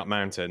used to running up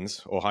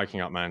mountains or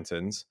hiking up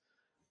mountains,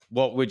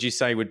 what would you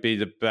say would be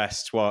the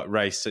best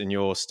race in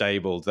your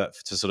stable to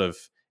sort of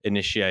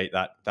initiate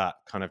that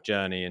kind of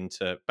journey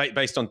into,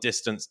 based on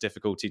distance,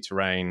 difficulty,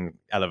 terrain,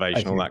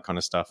 elevation, all that kind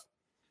of stuff?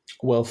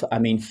 Well, for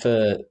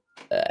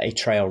a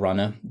trail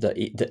runner,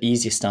 the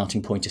easiest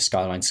starting point is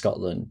Skyline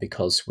Scotland,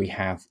 because we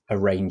have a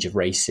range of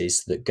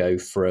races that go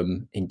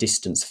from, in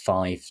distance,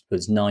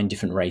 there's 9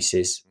 different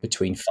races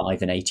between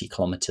 5 and 80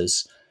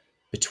 kilometres,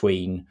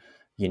 between,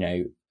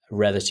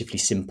 relatively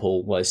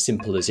simple, well, as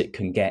simple as it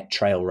can get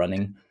trail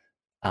running,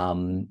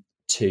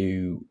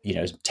 to,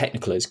 as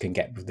technical as it can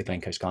get with the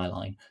Glencoe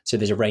Skyline. So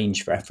there's a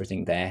range for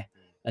everything there.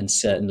 And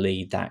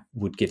certainly that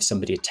would give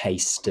somebody a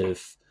taste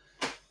of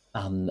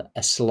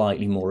a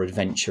slightly more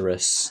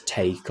adventurous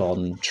take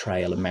on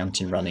trail and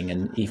mountain running.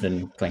 And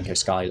even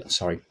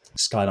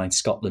Skyline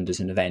Scotland as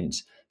an event,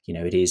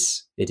 it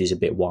is a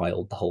bit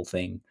wild, the whole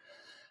thing.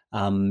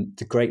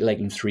 The Great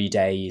Lakeland 3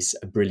 days,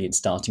 a brilliant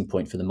starting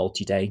point for the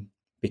multi-day,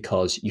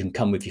 because you can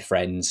come with your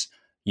friends.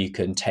 You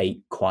can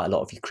take quite a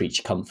lot of your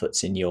creature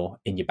comforts in your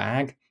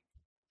bag.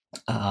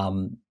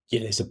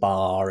 There's a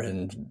bar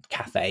and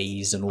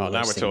cafes and all those now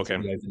we're things.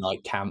 talking. The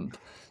overnight camp.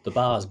 The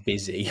bar's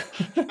busy.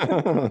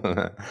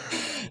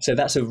 So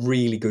that's a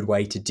really good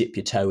way to dip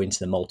your toe into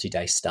the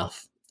multi-day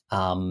stuff.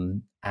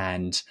 And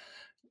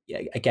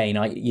again,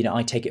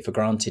 I take it for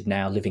granted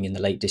now, living in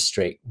the Lake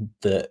District,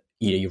 that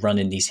you run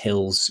in these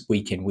hills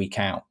week in, week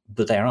out,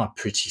 but they are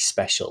pretty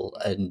special.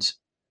 And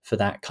for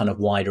that kind of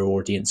wider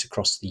audience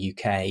across the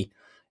UK,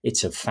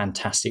 it's a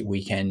fantastic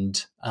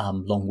weekend,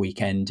 long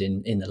weekend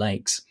in the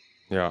lakes.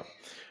 Yeah,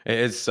 it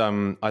is.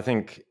 I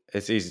think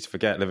it's easy to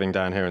forget living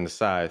down here in the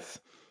south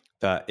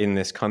that in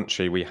this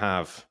country we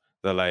have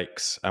the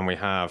lakes and we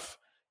have,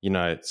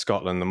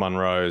 Scotland, the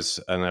Munros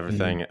and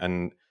everything.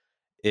 And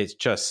it's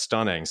just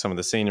stunning, some of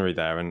the scenery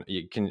there. And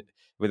you can,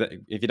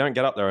 if you don't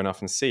get up there enough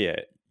and see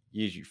it,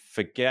 you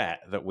forget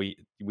that we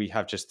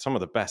have just some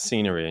of the best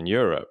scenery in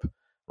Europe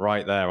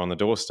right there on the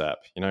doorstep.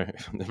 The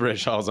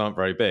British Isles aren't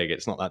very big.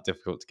 It's not that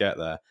difficult to get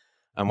there.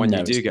 And when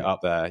you do get up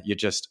there, you're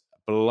just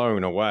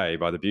blown away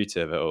by the beauty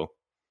of it all.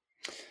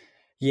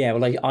 Yeah,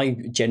 well, I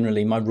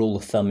generally, my rule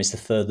of thumb is the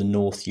further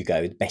north you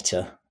go, the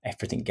better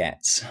everything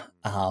gets.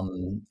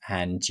 And,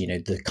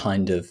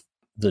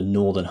 the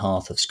northern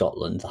half of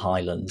Scotland, the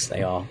Highlands,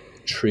 they are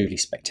truly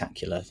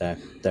spectacular.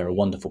 They're a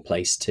wonderful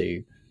place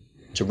to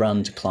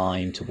run, to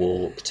climb, to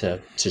walk, to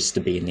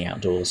be in the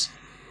outdoors.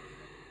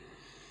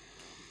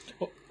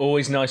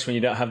 Always nice when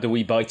you don't have the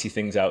wee bitey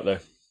things out there.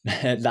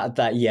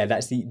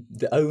 That's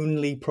the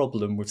only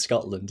problem with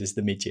Scotland is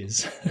the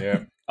midges.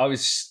 Yeah, I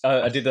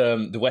did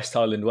the West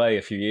Highland Way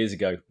a few years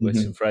ago with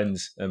some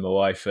friends and my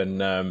wife,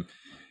 and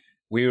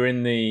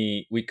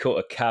we caught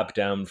a cab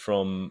down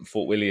from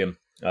Fort William,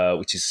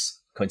 which is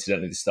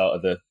coincidentally the start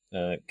of the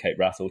Cape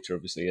Wrath Ultra,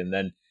 obviously, and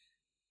then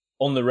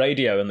on the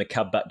radio and the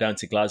cab back down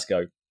to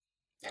Glasgow,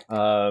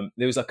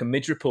 there was like a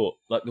midge report,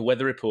 like the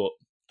weather report.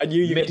 I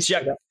knew you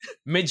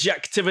midge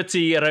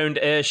activity around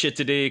Ayrshire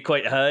today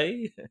quite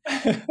high.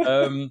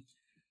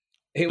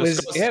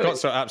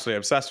 Scots are absolutely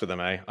obsessed with them,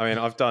 eh? I mean,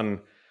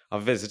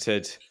 I've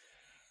visited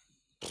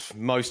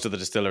most of the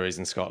distilleries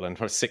in Scotland,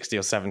 probably 60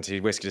 or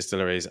 70 whiskey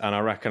distilleries, and I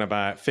reckon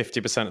about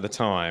 50% of the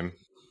time,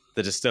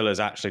 the distillers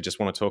actually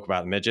just want to talk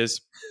about the midges,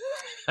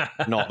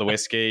 not the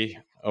whiskey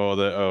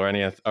or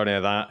any of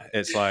that.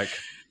 It's like,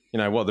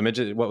 what were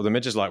the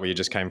midges like where you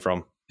just came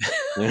from?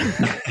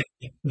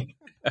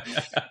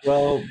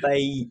 Well,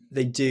 they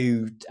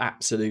do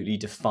absolutely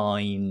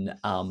define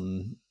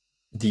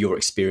your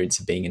experience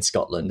of being in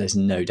Scotland. There's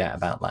no doubt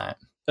about that.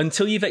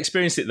 Until you've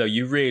experienced it, though,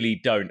 you really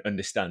don't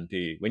understand, do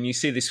you? When you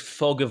see this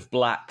fog of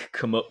black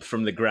come up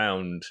from the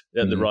ground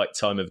at the right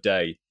time of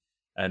day,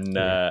 and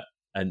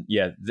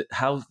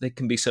how they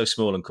can be so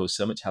small and cause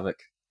so much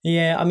havoc.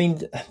 Yeah, I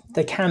mean,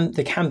 they can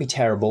be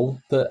terrible,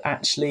 but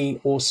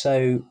actually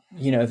also,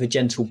 with a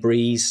gentle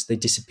breeze, they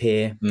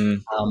disappear.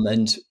 We've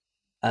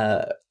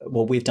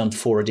done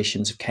 4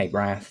 editions of Cape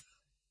Wrath,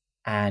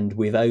 and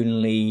we've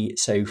only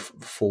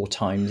 4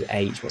 times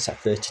 8.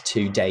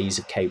 32 days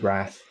of Cape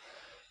Wrath,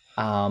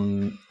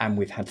 and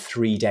we've had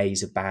 3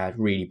 days of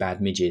really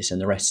bad midges,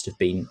 and the rest have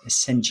been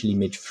essentially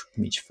midge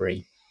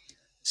free.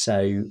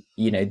 So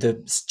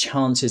the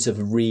chances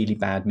of really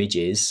bad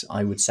midges,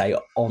 I would say,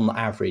 on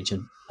average,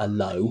 are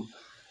low,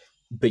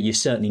 but you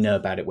certainly know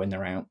about it when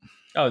they're out.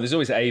 Oh, there's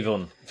always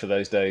Avon for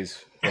those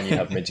days when you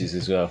have midges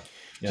as well.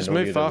 Just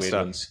move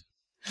faster.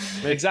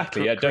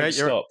 Exactly. Yeah, don't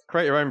stop.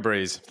 Create your own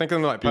breeze. Think of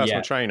them like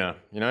personal trainer.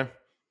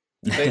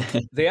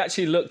 They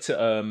actually looked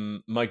at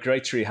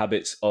migratory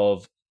habits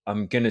of,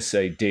 I'm going to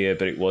say deer,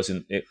 but it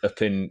wasn't,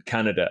 up in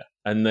Canada,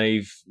 and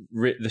the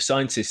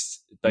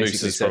scientists basically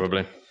mooses, said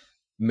probably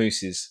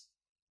mooses.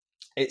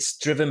 It's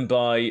driven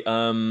by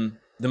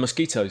the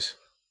mosquitoes.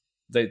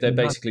 They're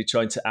basically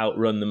trying to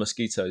outrun the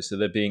mosquitoes, so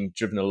they're being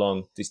driven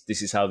along.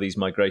 This is how these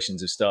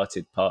migrations have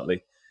started,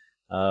 partly.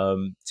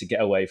 To get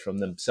away from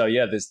them. So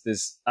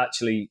there's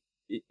actually,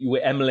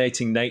 we're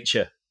emulating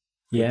nature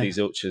with these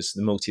ultras,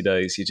 the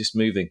multi-days. You're just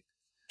moving.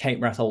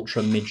 Cape Wrath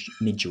Ultra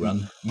midge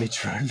run.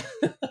 Just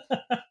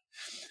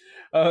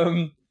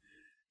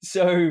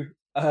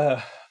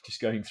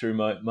going through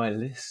my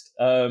list.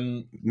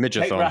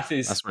 Midgeathon. Cape Wrath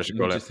is, that's what you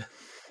call it.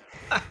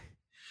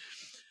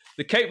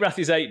 The Cape Wrath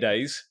is 8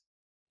 days.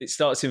 It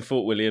starts in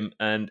Fort William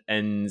and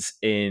ends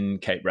in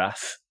Cape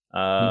Wrath.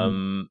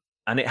 And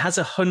it has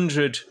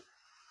 100...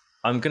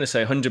 I'm going to say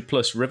 100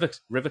 plus river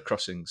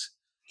crossings.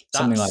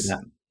 Something like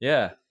that.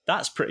 Yeah,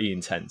 that's pretty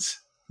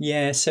intense.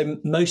 Yeah, so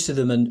most of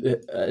them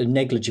are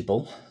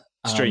negligible.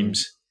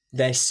 Streams.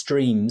 They're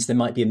streams. They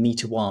might be a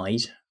metre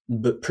wide,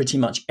 but pretty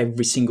much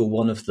every single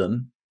one of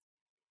them,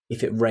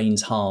 if it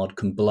rains hard,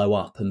 can blow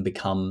up and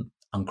become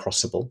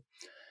uncrossable.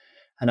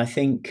 And I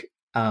think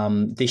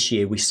this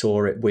year we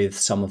saw it with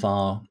some of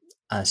our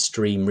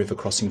stream river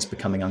crossings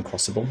becoming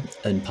uncrossable,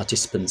 and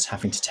participants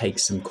having to take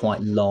some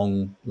quite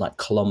long, like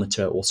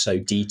kilometre or so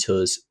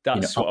detours.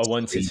 That's what I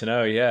wanted to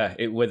know.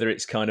 Whether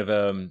it's kind of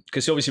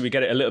because obviously we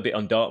get it a little bit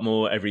on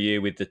Dartmoor every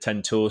year with the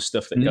 10 Tour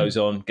stuff that goes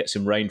on, get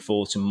some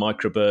rainfall, some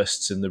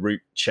microbursts, and the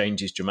route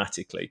changes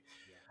dramatically.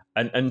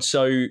 And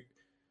so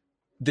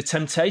the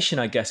temptation,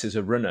 I guess, as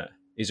a runner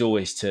is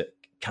always to,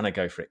 can I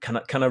go for it?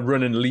 Can I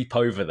run and leap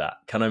over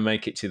that? Can I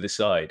make it to the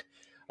side?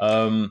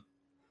 How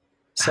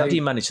do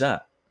you manage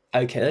that?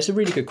 Okay, that's a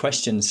really good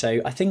question.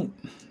 So I think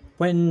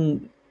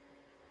when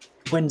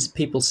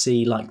people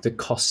see like the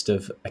cost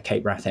of a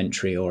Cape Wrath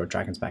entry or a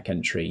Dragon's Back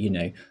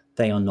entry,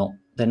 they're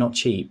not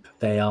cheap.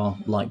 They are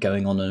like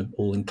going on an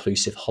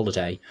all-inclusive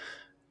holiday.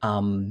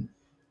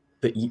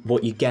 but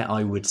what you get,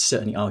 I would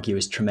certainly argue,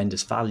 is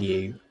tremendous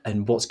value.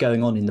 And what's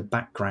going on in the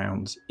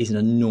background is an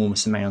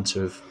enormous amount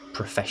of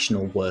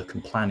professional work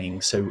and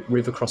planning. So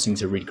river crossing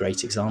is a really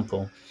great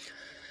example.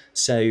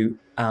 So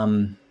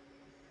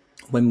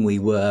when we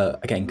were,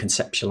 again,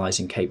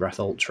 conceptualizing Cape Wrath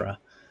Ultra,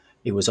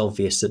 it was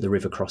obvious that the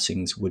river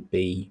crossings would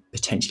be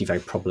potentially very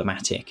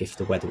problematic if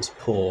the weather was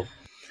poor.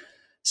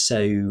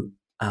 So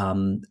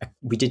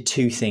we did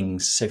two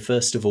things. So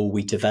first of all,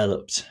 we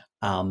developed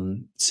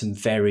some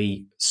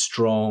very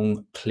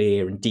strong,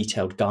 clear and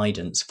detailed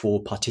guidance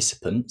for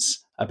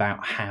participants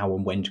about how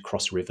and when to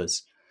cross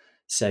rivers.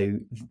 So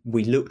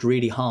we looked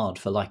really hard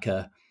for like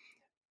a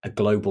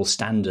global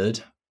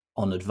standard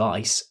on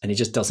advice, and it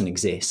just doesn't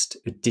exist.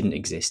 It didn't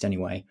exist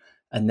anyway.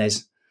 And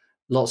there's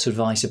lots of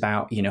advice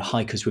about,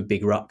 hikers with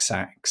big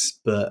rucksacks,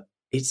 but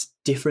it's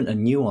different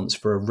and nuanced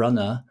for a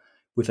runner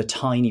with a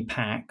tiny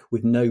pack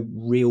with no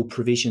real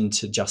provision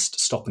to just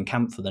stop and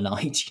camp for the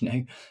night.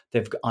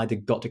 They've either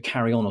got to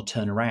carry on or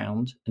turn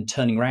around, and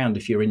turning around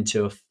if you're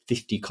into a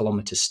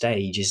 50-kilometer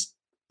stage is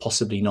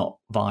possibly not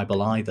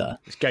viable either.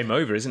 It's game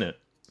over, isn't it?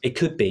 It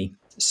could be.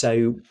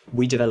 So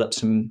we developed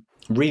some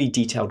really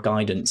detailed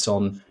guidance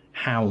on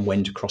how and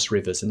when to cross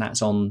rivers, and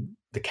that's on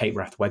the Cape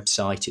Wrath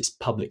website. It's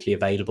publicly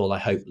available. I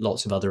hope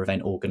lots of other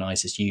event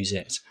organisers use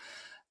it.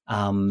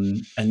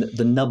 And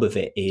the nub of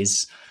it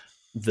is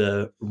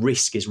the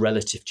risk is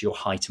relative to your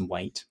height and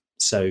weight.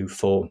 So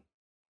for,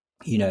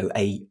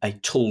 a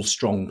tall,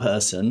 strong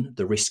person,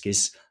 the risk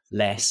is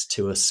less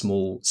to a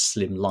small,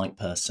 slim, light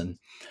person.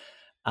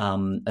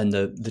 And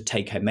the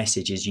take-home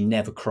message is you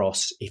never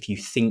cross if you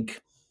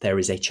think there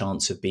is a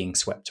chance of being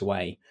swept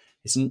away.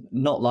 It's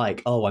not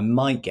like, oh, I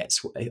might get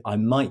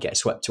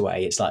swept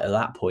away. It's like at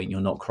that point you're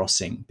not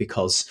crossing,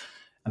 because,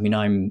 I'm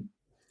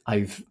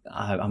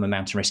a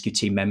mountain rescue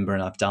team member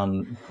and I've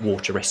done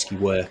water rescue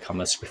work.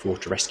 I'm a Swift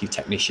water rescue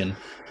technician.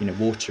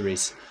 Water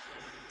is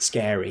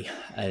scary,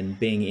 and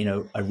being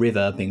in a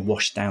river, being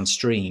washed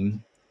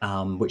downstream,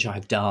 which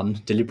I've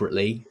done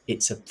deliberately,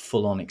 it's a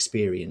full-on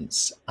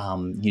experience.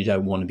 You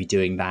don't want to be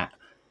doing that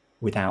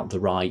without the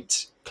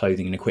right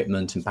clothing and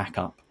equipment and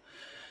backup.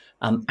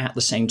 At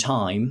the same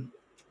time,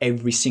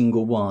 every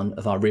single one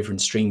of our river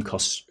and stream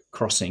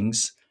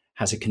crossings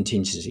has a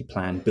contingency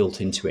plan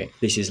built into it.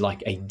 This is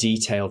like a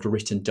detailed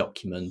written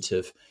document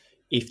of,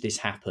 if this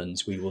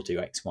happens, we will do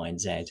X, Y, and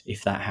Z.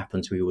 If that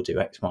happens, we will do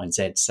X, Y, and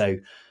Z. So,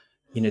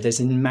 there's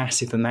a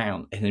massive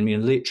amount,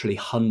 and literally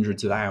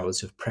hundreds of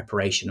hours of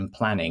preparation and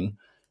planning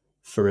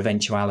for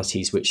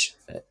eventualities which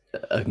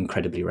are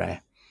incredibly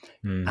rare.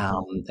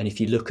 And if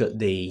you look at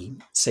the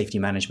safety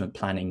management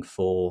planning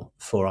for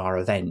our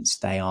events,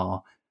 they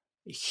are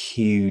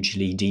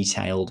hugely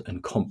detailed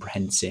and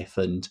comprehensive.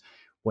 And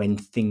when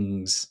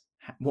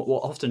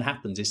what often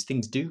happens is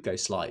things do go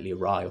slightly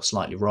awry or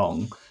slightly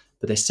wrong,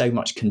 but there's so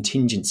much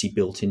contingency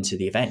built into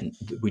the event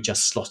that we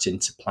just slot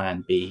into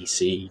plan B,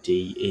 C,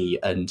 D, E,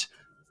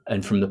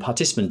 and from the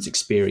participants'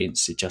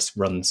 experience, it just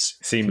runs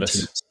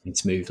seamless,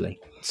 smoothly.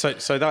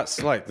 So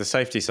that's like the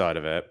safety side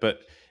of it, but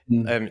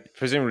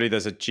presumably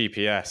there's a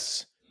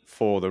GPS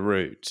for the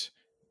route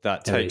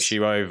that takes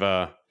you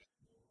over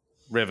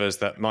rivers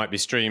that might be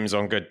streams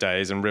on good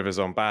days and rivers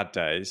on bad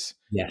days.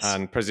 Yes.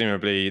 And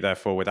presumably,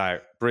 therefore,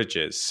 without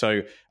bridges.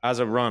 So as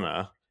a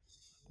runner,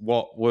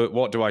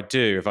 what do I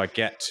do if I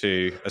get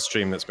to a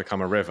stream that's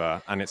become a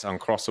river and it's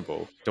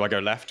uncrossable? Do I go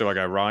left? Do I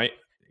go right?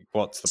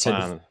 What's the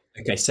plan?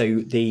 So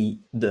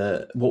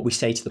the what we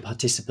say to the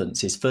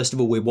participants is, first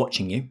of all, we're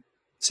watching you.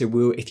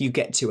 So if you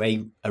get to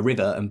a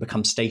river and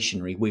become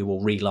stationary, we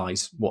will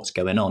realise what's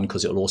going on,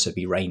 because it will also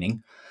be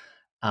raining.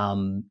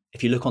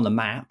 If you look on the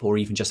map or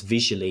even just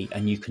visually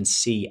and you can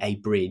see a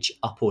bridge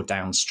up or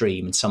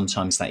downstream, and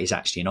sometimes that is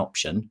actually an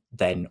option,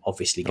 then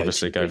obviously go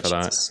for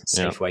that. It's a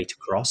safe way to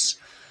cross.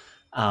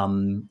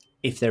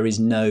 If there is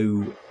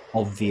no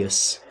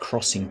obvious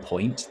crossing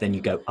point, then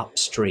you go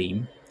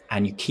upstream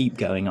and you keep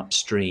going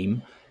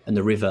upstream, and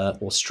the river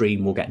or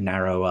stream will get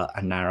narrower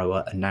and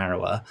narrower and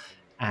narrower,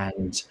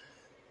 and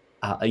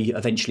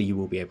eventually you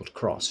will be able to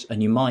cross.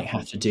 And you might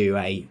have to do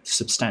a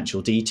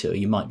substantial detour.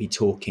 You might be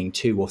talking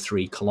 2 or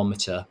 3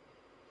 kilometre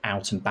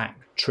out and back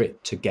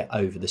trip to get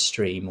over the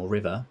stream or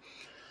river.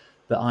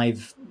 But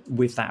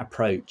with that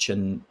approach,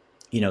 and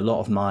a lot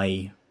of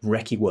my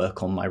recce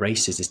work on my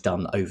races is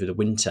done over the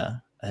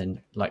winter,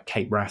 and like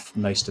Cape Wrath,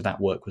 most of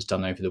that work was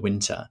done over the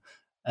winter,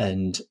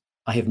 and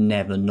I have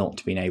never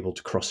not been able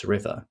to cross a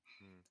river.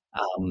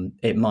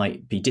 It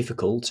might be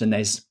difficult, and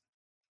there's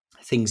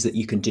things that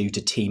you can do to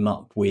team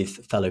up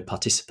with fellow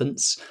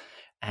participants,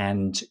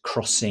 and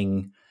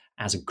crossing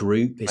as a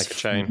group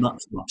is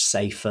much, much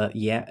safer.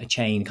 Yeah, a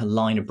chain can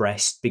line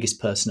abreast,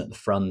 biggest person at the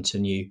front,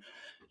 and you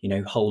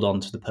hold on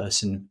to the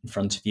person in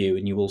front of you,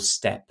 and you will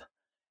step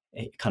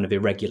kind of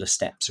irregular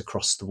steps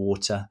across the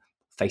water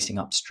facing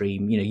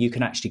upstream. You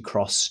can actually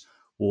cross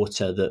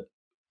water that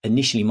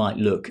initially might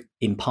look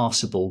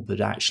impassable, but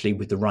actually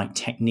with the right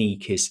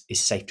technique is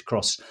safe to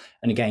cross.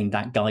 And again,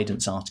 that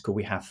guidance article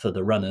we have for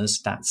the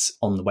runners, that's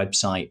on the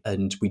website,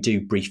 and we do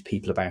brief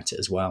people about it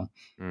as well.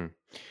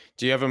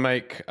 Do you ever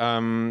make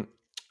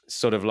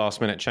sort of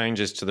last minute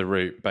changes to the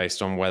route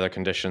based on weather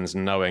conditions,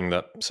 knowing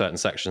that certain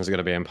sections are going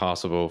to be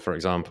impassable, for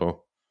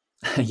example?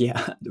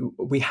 Yeah,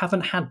 we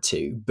haven't had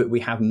to, but we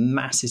have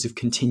masses of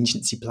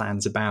contingency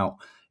plans about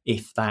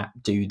if that,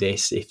 do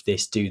this, if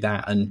this, do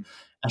that. And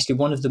actually,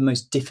 one of the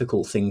most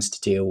difficult things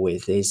to deal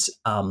with is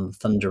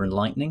thunder and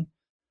lightning.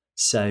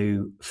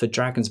 So for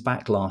Dragon's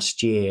Back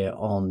last year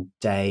on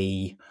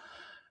day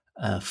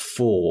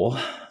 4,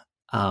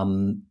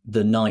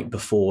 the night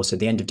before, so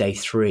the end of day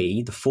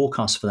 3, the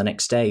forecast for the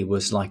next day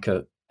was like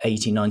a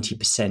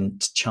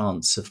 80-90%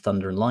 chance of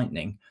thunder and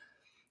lightning.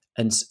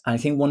 And I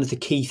think one of the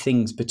key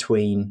things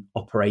between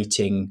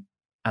operating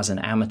as an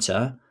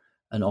amateur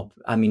and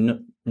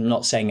I'm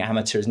not saying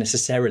amateur is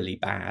necessarily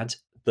bad,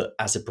 but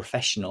as a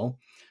professional.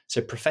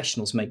 So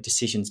professionals make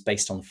decisions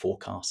based on the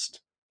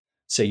forecast.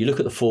 So you look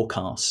at the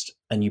forecast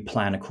and you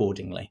plan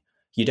accordingly.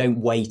 You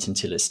don't wait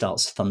until it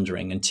starts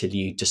thundering until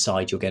you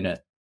decide you're going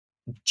to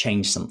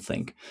change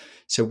something.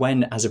 So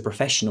when, as a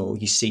professional,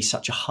 you see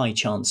such a high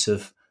chance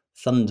of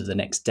thunder the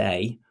next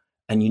day,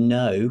 and you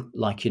know,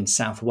 like in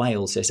South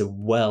Wales, there's a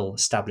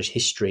well-established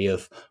history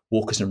of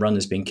walkers and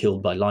runners being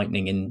killed by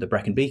lightning in the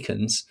Brecon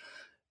Beacons,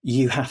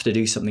 you have to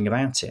do something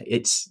about it.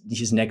 It's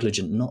just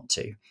negligent not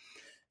to.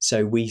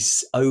 So we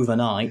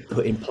overnight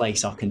put in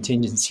place our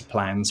contingency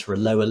plans for a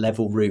lower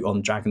level route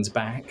on Dragon's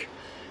Back,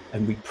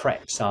 and we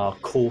prepped our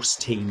course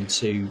team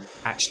to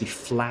actually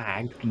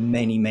flag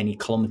many, many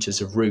kilometres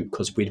of route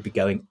because we'd be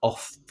going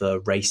off the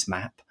race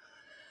map.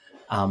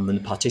 And the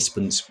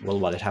participants, well,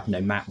 they'd have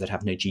no map, they'd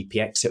have no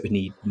GPX, so it would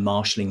need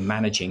marshalling,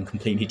 managing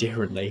completely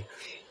differently.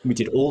 We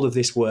did all of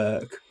this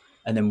work,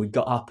 and then we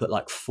got up at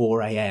like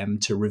 4 a.m.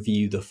 to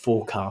review the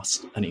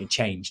forecast, and it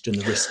changed, and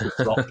the risk would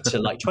drop to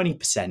like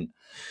 20%.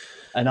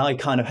 And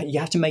you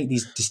have to make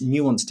these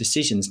nuanced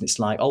decisions, and it's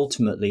like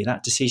ultimately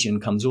that decision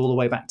comes all the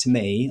way back to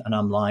me, and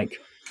I'm like,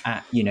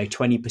 at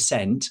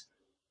 20%,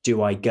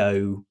 do I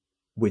go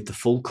with the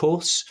full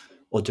course,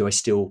 or do I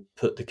still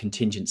put the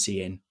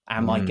contingency in?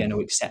 Am I going to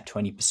accept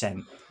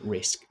 20%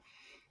 risk?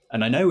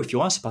 And I know if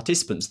you ask the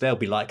participants, they'll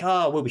be like,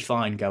 we'll be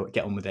fine,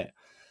 get on with it.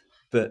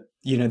 But,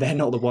 they're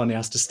not the one who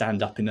has to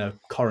stand up in a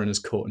coroner's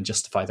court and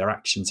justify their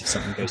actions if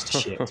something goes to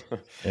shit.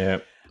 Yeah.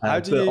 How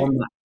do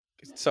you...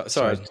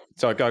 Sorry,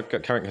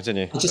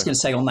 continue. I was just going to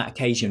say, on that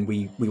occasion,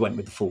 we went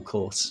with the full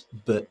course,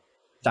 but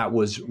that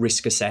was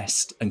risk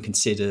assessed and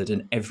considered,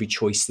 and every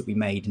choice that we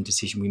made and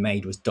decision we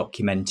made was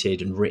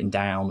documented and written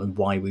down, and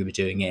why we were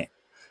doing it.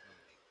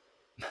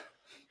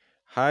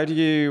 How do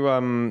you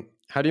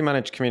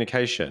manage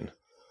communication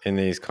in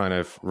these kind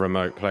of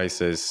remote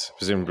places?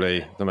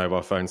 Presumably, the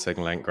mobile phone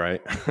signal ain't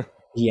great.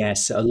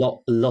 Yes, a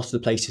lot of the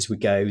places we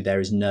go, there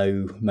is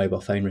no mobile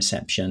phone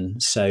reception.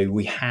 So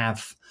we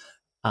have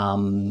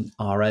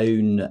our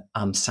own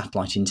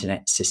satellite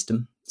internet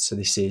system. So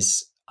this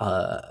is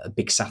a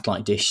big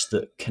satellite dish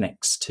that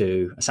connects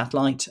to a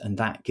satellite, and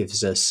that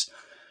gives us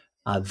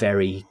a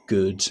very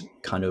good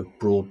kind of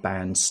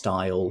broadband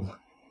style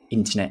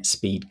internet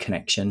speed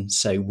connection.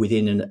 So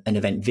within an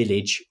event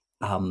village,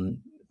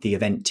 the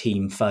event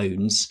team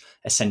phones,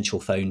 essential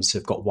phones,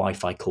 have got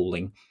Wi-Fi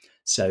calling.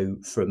 So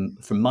from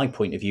my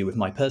point of view, with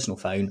my personal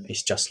phone,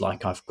 it's just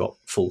like I've got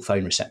full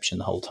phone reception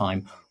the whole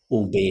time,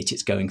 albeit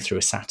it's going through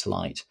a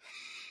satellite.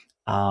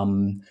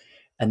 And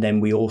then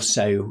we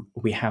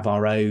have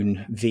our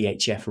own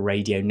VHF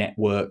radio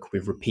network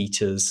with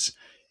repeaters.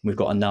 We've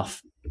got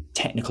enough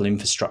technical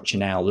infrastructure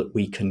now that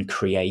we can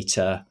create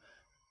a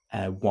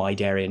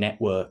wide area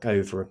network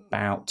over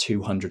about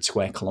 200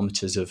 square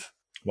kilometers of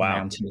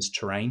mountainous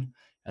terrain.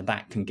 And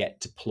that can get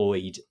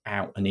deployed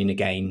out and in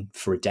again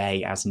for a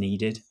day as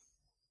needed.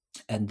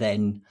 And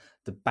then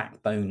the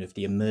backbone of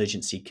the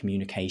emergency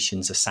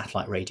communications are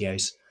satellite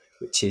radios,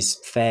 which is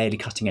fairly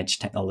cutting edge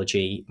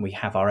technology. We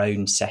have our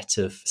own set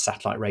of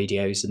satellite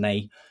radios, and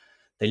they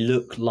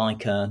look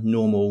like a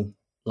normal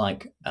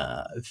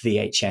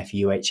VHF,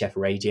 UHF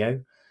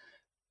radio,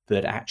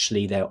 but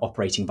actually they're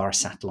operating via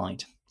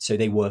satellite. So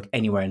they work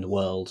anywhere in the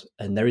world,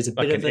 and there is a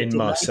bit of an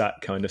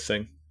Inmarsat kind of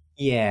thing.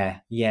 Yeah.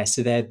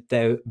 So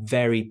they're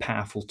very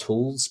powerful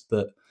tools,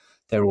 but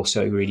they're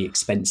also really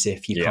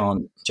expensive. You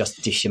can't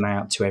just dish them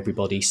out to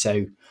everybody.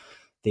 So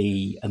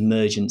the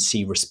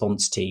emergency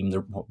response team,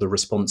 the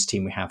response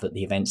team we have at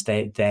the events,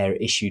 they're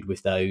issued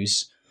with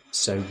those.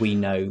 So we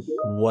know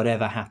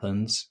whatever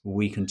happens,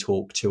 we can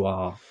talk to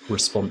our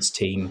response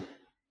team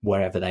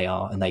wherever they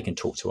are, and they can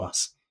talk to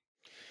us.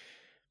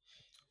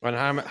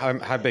 And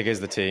how big is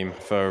the team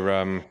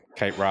for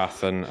Cape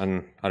Wrath?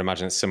 And I'd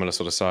imagine it's similar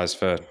sort of size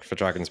for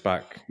Dragon's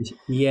Back.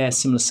 Yeah,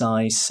 similar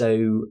size.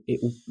 So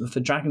for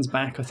Dragon's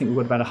Back, I think we've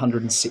got about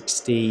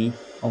 160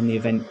 on the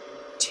event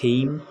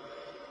team.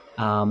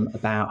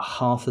 About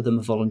half of them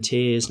are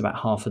volunteers, and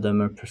about half of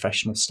them are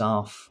professional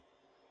staff.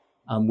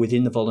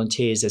 Within the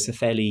volunteers, there's a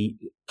fairly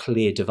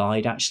clear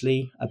divide,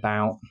 actually.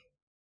 About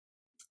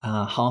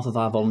half of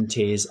our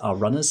volunteers are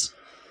runners,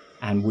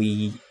 and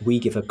we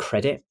give a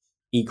credit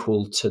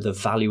equal to the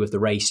value of the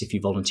race if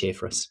you volunteer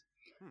for us.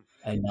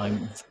 And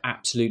I'm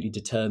absolutely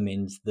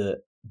determined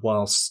that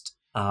whilst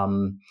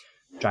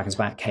Dragon's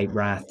Back, Cape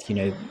Wrath,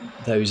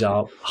 those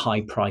are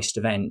high-priced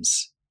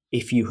events.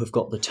 If you have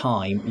got the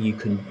time, you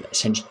can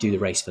essentially do the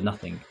race for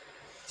nothing.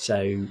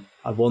 So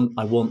I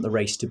want the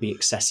race to be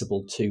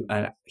accessible to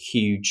a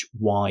huge,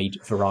 wide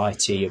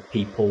variety of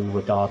people,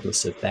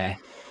 regardless of their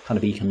kind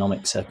of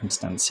economic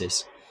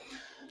circumstances.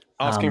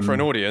 Asking for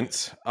an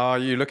audience, are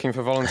you looking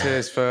for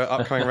volunteers for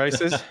upcoming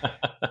races?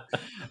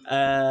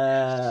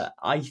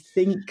 I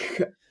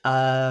think.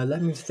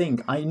 Let me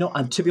think.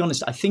 To be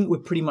honest, I think we're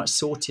pretty much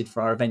sorted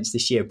for our events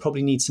this year.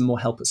 Probably need some more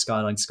help at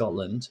Skyline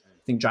Scotland.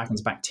 I think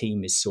Dragon's Back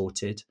team is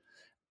sorted.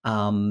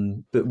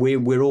 But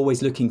we're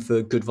always looking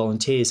for good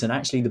volunteers. And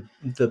actually,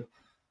 the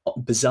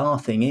bizarre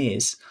thing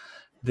is,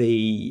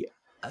 the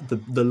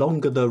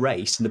longer the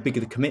race and the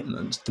bigger the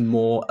commitment, the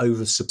more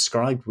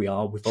oversubscribed we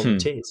are with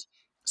volunteers.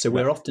 So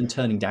we're often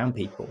turning down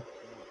people.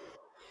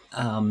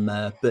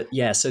 But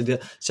yeah,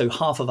 so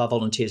half of our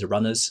volunteers are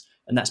runners,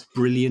 and that's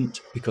brilliant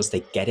because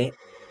they get it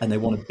and they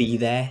want to be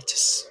there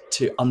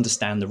to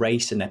understand the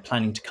race, and they're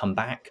planning to come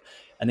back,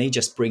 and they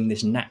just bring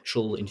this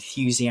natural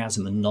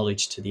enthusiasm and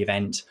knowledge to the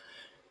event.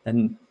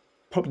 And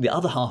probably the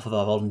other half of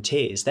our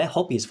volunteers, their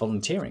hobby is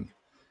volunteering.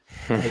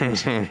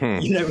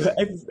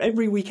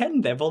 Every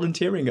weekend they're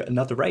volunteering at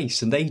another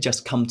race, and they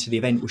just come to the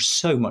event with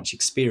so much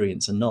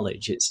experience and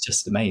knowledge. It's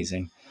just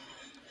amazing.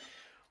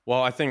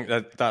 Well, I think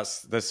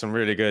there's some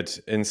really good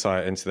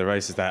insight into the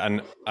races there,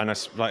 and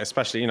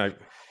especially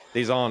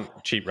these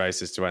aren't cheap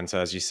races to enter,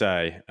 as you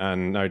say,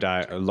 and no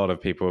doubt a lot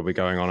of people will be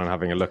going on and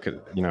having a look at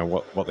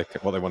what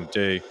they want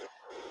to do,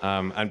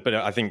 but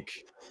I think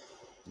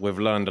we've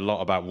learned a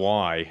lot about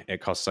why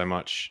it costs so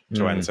much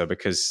to enter,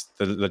 because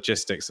the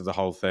logistics of the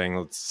whole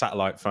thing,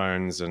 satellite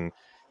phones and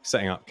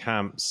setting up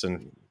camps,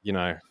 and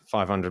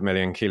 500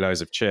 million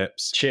kilos of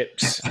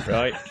chips,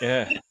 right?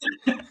 Yeah.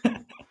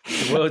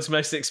 The world's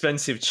most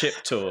expensive chip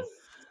tour.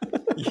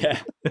 Yeah.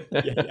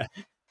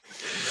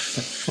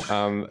 It's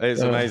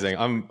amazing.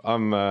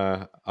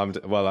 They're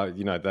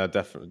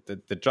definitely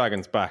the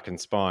Dragon's Back and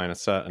Spine are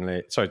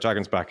certainly. Sorry,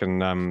 Dragon's Back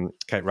and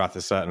Cape Wrath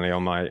is certainly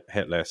on my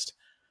hit list.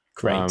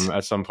 Great.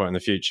 At some point in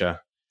the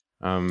future,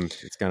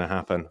 it's going to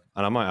happen,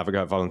 and I might have a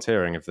go at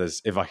volunteering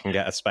if I can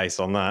get a space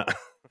on that.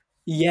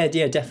 Yeah,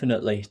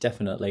 definitely.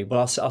 Well,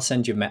 I'll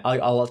send you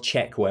I'll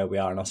check where we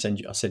are, and I'll send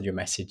you a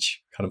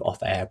message kind of off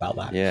air about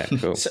that. Yeah,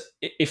 cool. So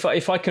if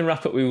I can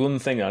wrap up with one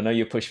thing, I know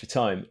you're pushed for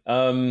time.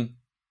 As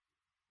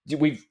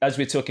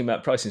we're talking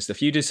about pricing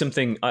stuff, you do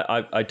something.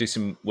 I do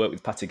some work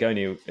with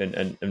Patagonia,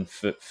 and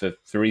for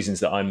reasons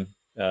that I'm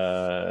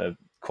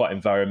quite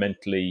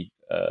environmentally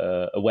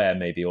aware,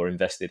 maybe, or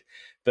invested.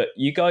 But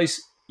you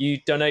guys, you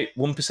donate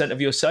 1%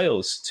 of your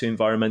sales to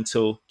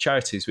environmental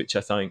charities, which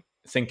I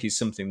think is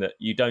something that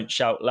you don't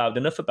shout loud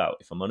enough about,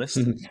 if I'm honest.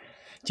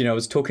 I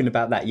was talking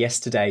about that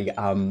yesterday.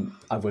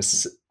 I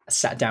was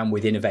sat down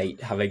with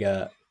Innovate having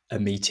a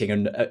meeting,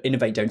 and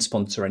Innovate don't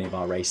sponsor any of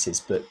our races,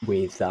 but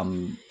with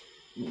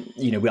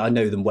I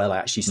know them well. I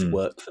actually used to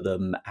work for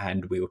them,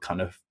 and we were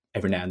kind of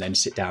every now and then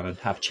sit down and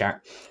have a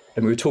chat,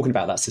 and we were talking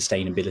about that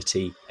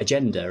sustainability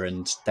agenda,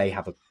 and they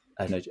have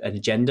an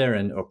agenda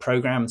or a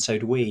program, and so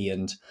do we,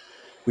 and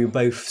we were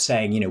both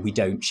saying, we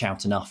don't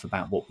shout enough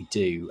about what we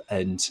do.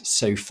 And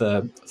so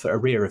for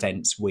AREA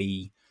events,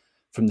 we,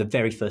 from the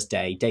very first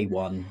day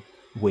one,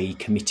 we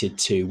committed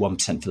to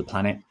 1% for the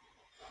planet.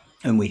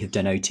 And we have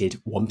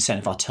donated 1%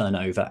 of our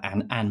turnover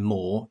and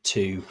more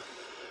to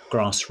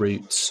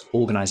grassroots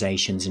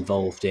organisations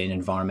involved in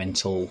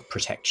environmental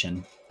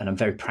protection. And I'm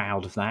very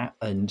proud of that.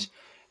 And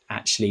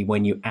actually,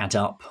 when you add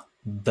up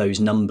those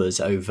numbers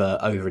over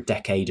a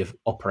decade of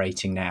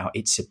operating now,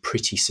 it's a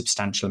pretty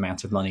substantial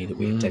amount of money that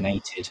we've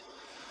donated.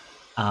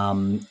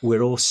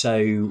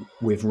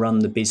 We've run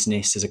the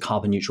business as a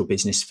carbon neutral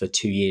business for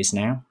 2 years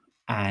now,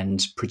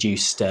 and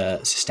produced a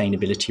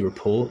sustainability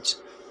report,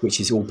 which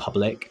is all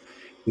public.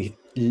 We've,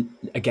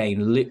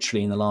 again,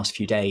 literally in the last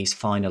few days,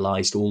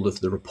 finalised all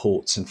of the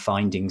reports and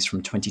findings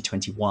from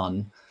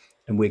 2021,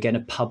 and we're going to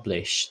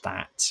publish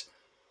that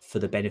for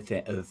the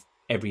benefit of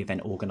every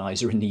event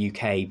organizer in the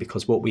UK,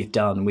 because what we've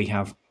done, we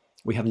have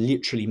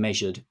literally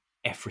measured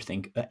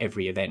everything at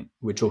every event.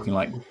 We're talking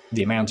like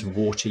the amount of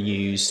water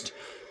used,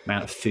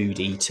 amount of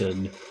food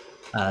eaten,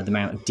 the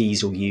amount of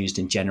diesel used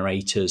in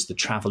generators, the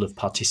travel of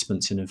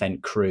participants and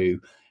event crew,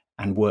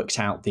 and worked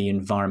out the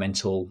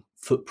environmental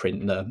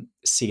footprint, the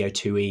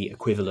CO2e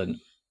equivalent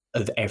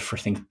of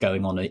everything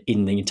going on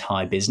in the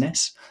entire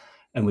business.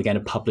 And we're going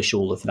to publish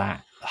all of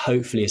that,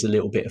 hopefully as a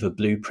little bit of a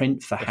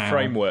blueprint for how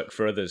framework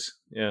for others.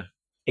 Yeah.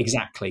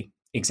 Exactly.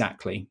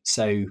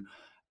 So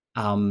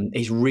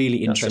it's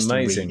really interesting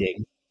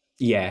reading.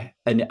 Yeah.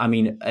 And I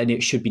mean, and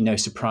it should be no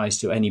surprise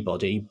to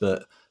anybody,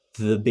 but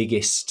the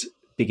biggest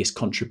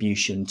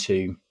contribution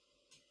to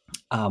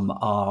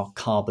our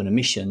carbon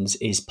emissions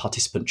is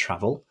participant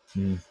travel.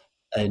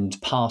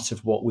 And part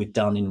of what we've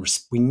done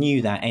we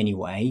knew that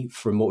anyway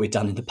from what we've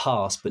done in the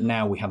past, but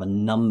now we have a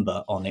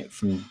number on it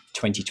from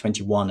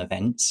 2021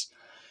 events.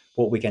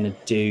 What we're going to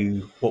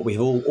do, what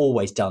we've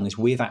always done, is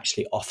we've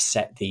actually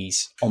offset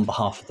these on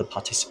behalf of the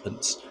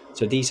participants.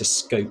 So these are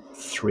scope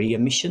 3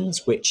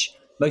 emissions, which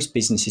most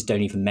businesses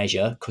don't even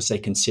measure because they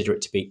consider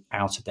it to be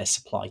out of their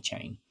supply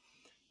chain.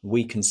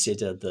 We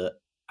consider that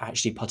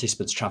actually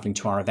participants traveling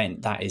to our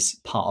event, that is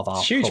part of our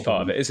it's a huge problem.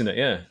 part of it, isn't it?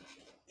 Yeah.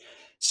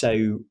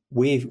 So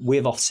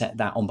we've offset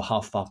that on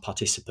behalf of our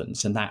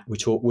participants, and that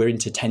we're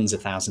into tens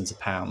of thousands of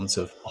pounds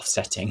of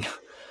offsetting.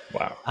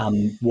 Wow.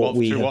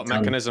 Through what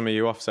mechanism are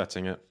you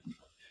offsetting it?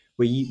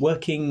 We're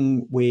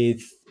working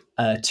with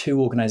two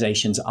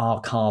organisations,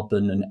 R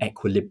Carbon and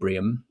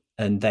Equilibrium,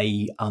 and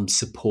they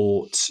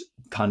support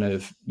kind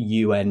of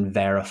UN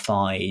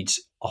verified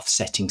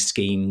offsetting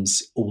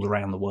schemes all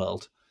around the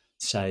world.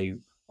 So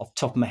off the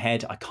top of my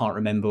head, I can't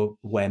remember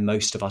where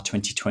most of our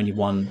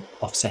 2021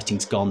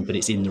 offsetting's gone, but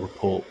it's in the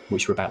report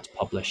which we're about to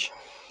publish.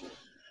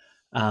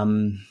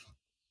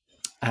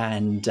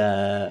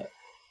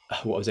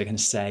 What was I going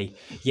to say?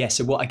 Yeah.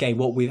 So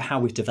how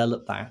we've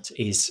developed that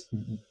is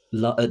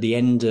at the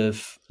end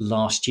of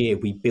last year,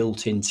 we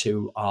built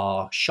into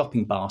our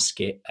shopping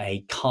basket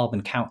a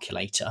carbon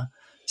calculator.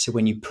 So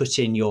when you put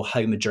in your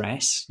home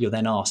address, you're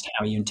then asked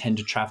how you intend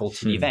to travel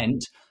to the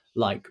event,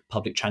 like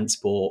public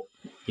transport,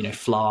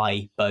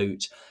 fly,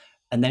 boat,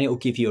 and then it will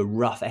give you a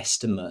rough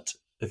estimate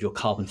of your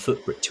carbon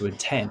footprint to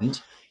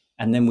attend.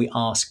 And then we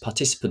ask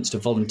participants to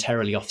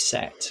voluntarily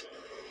offset.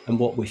 And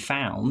what we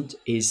found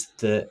is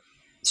that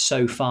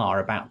so far,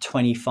 about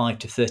 25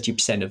 to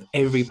 30% of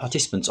every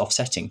participant's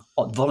offsetting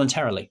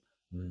voluntarily.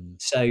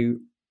 So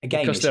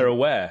again, because they're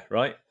aware,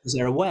 right? Because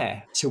they're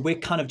aware. So we're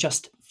kind of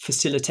just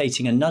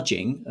facilitating a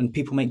nudging, and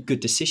people make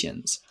good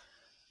decisions.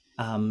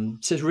 So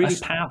it's really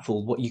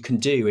powerful what you can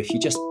do if you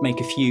just make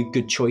a few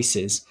good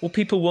choices. Well,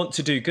 people want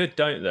to do good,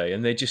 don't they?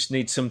 And they just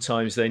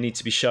sometimes they need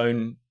to be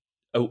shown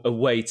a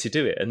way to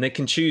do it, and they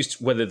can choose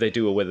whether they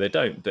do or whether they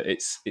don't. But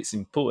it's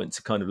important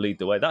to kind of lead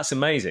the way. That's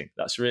amazing.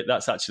 That's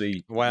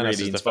actually awareness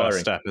really is inspiring. the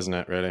first step, isn't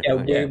it? Really.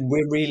 Yeah,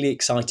 we're really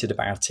excited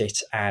about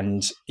it.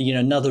 And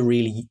another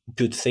really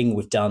good thing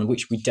we've done,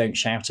 which we don't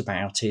shout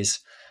about, is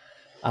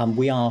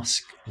we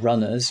ask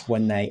runners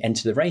when they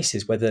enter the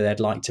races whether they'd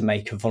like to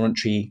make a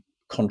voluntary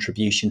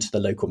contribution to the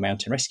local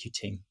mountain rescue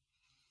team.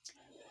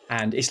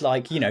 And it's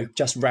like,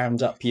 just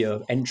round up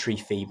your entry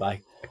fee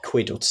by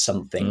 £1 or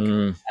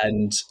something.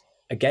 And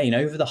again,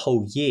 over the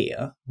whole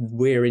year,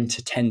 we're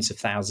into tens of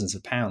thousands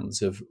of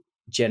pounds of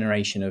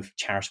generation of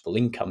charitable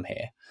income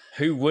here.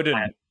 Who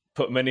wouldn't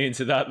put money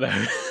into that,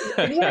 though?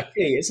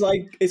 Exactly.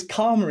 It's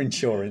karma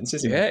insurance,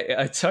 isn't it?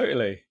 Yeah,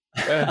 totally.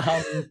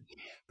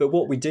 But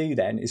what we do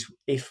then is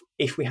if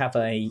we have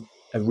a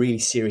really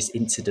serious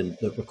incident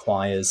that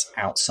requires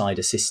outside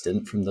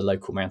assistance from the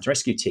local mountain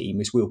rescue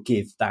team, is we'll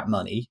give that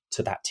money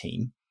to that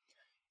team.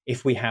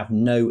 If we have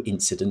no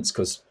incidents,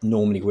 because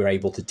normally we're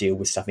able to deal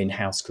with stuff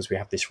in-house because we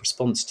have this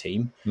response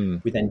team,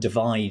 we then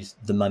divide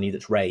the money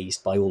that's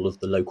raised by all of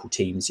the local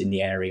teams in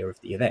the area of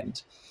the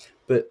event.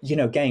 But,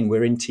 again,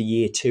 we're into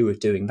year 2 of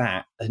doing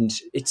that, and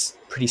it's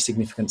pretty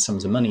significant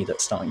sums of money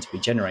that's starting to be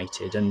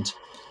generated. And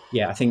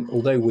yeah, I think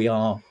although we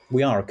are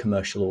a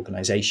commercial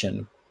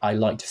organisation, I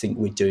like to think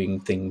we're doing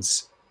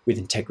things with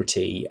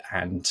integrity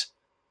and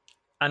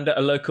at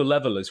a local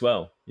level as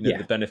well.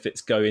 The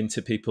benefits go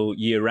into people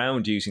year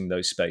round using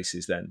those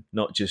spaces then,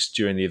 not just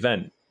during the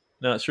event.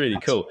 No, it's really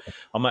cool.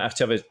 I might have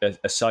to have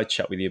a side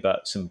chat with you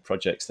about some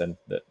projects then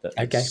that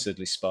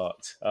suddenly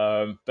sparked.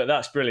 But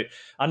that's brilliant.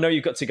 I know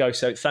you've got to go,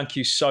 so thank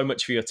you so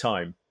much for your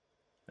time.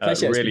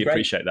 Really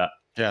appreciate that.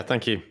 Yeah,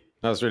 thank you.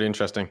 That was really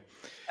interesting.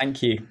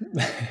 Thank you.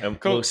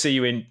 Cool. We'll see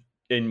you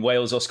in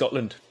Wales or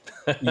Scotland.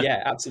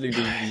 Yeah,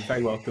 absolutely. You're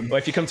very welcome. Well,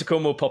 if you come to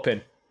Cornwall, pop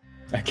in.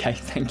 Okay,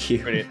 thank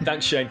you. Brilliant.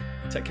 Thanks, Shane.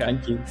 Take care.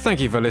 Thank you. Thank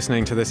you for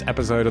listening to this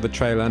episode of the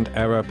Trail and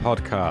Error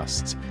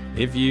podcast.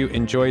 If you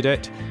enjoyed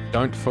it,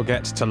 don't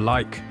forget to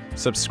like,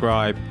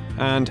 subscribe,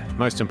 and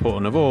most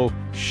important of all,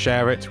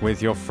 share it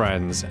with your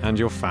friends and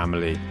your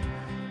family.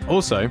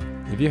 Also,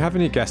 if you have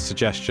any guest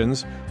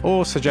suggestions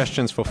or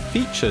suggestions for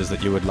features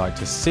that you would like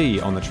to see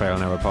on the Trail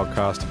and Error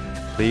podcast,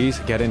 please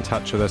get in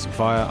touch with us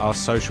via our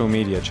social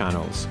media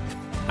channels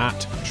at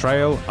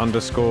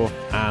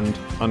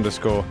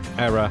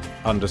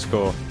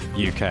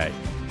trail_and_error_UK.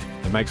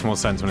 It makes more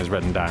sense when it's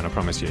written down, I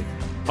promise you.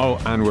 Oh,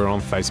 and we're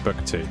on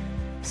Facebook too.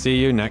 See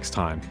you next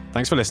time.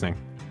 Thanks for listening.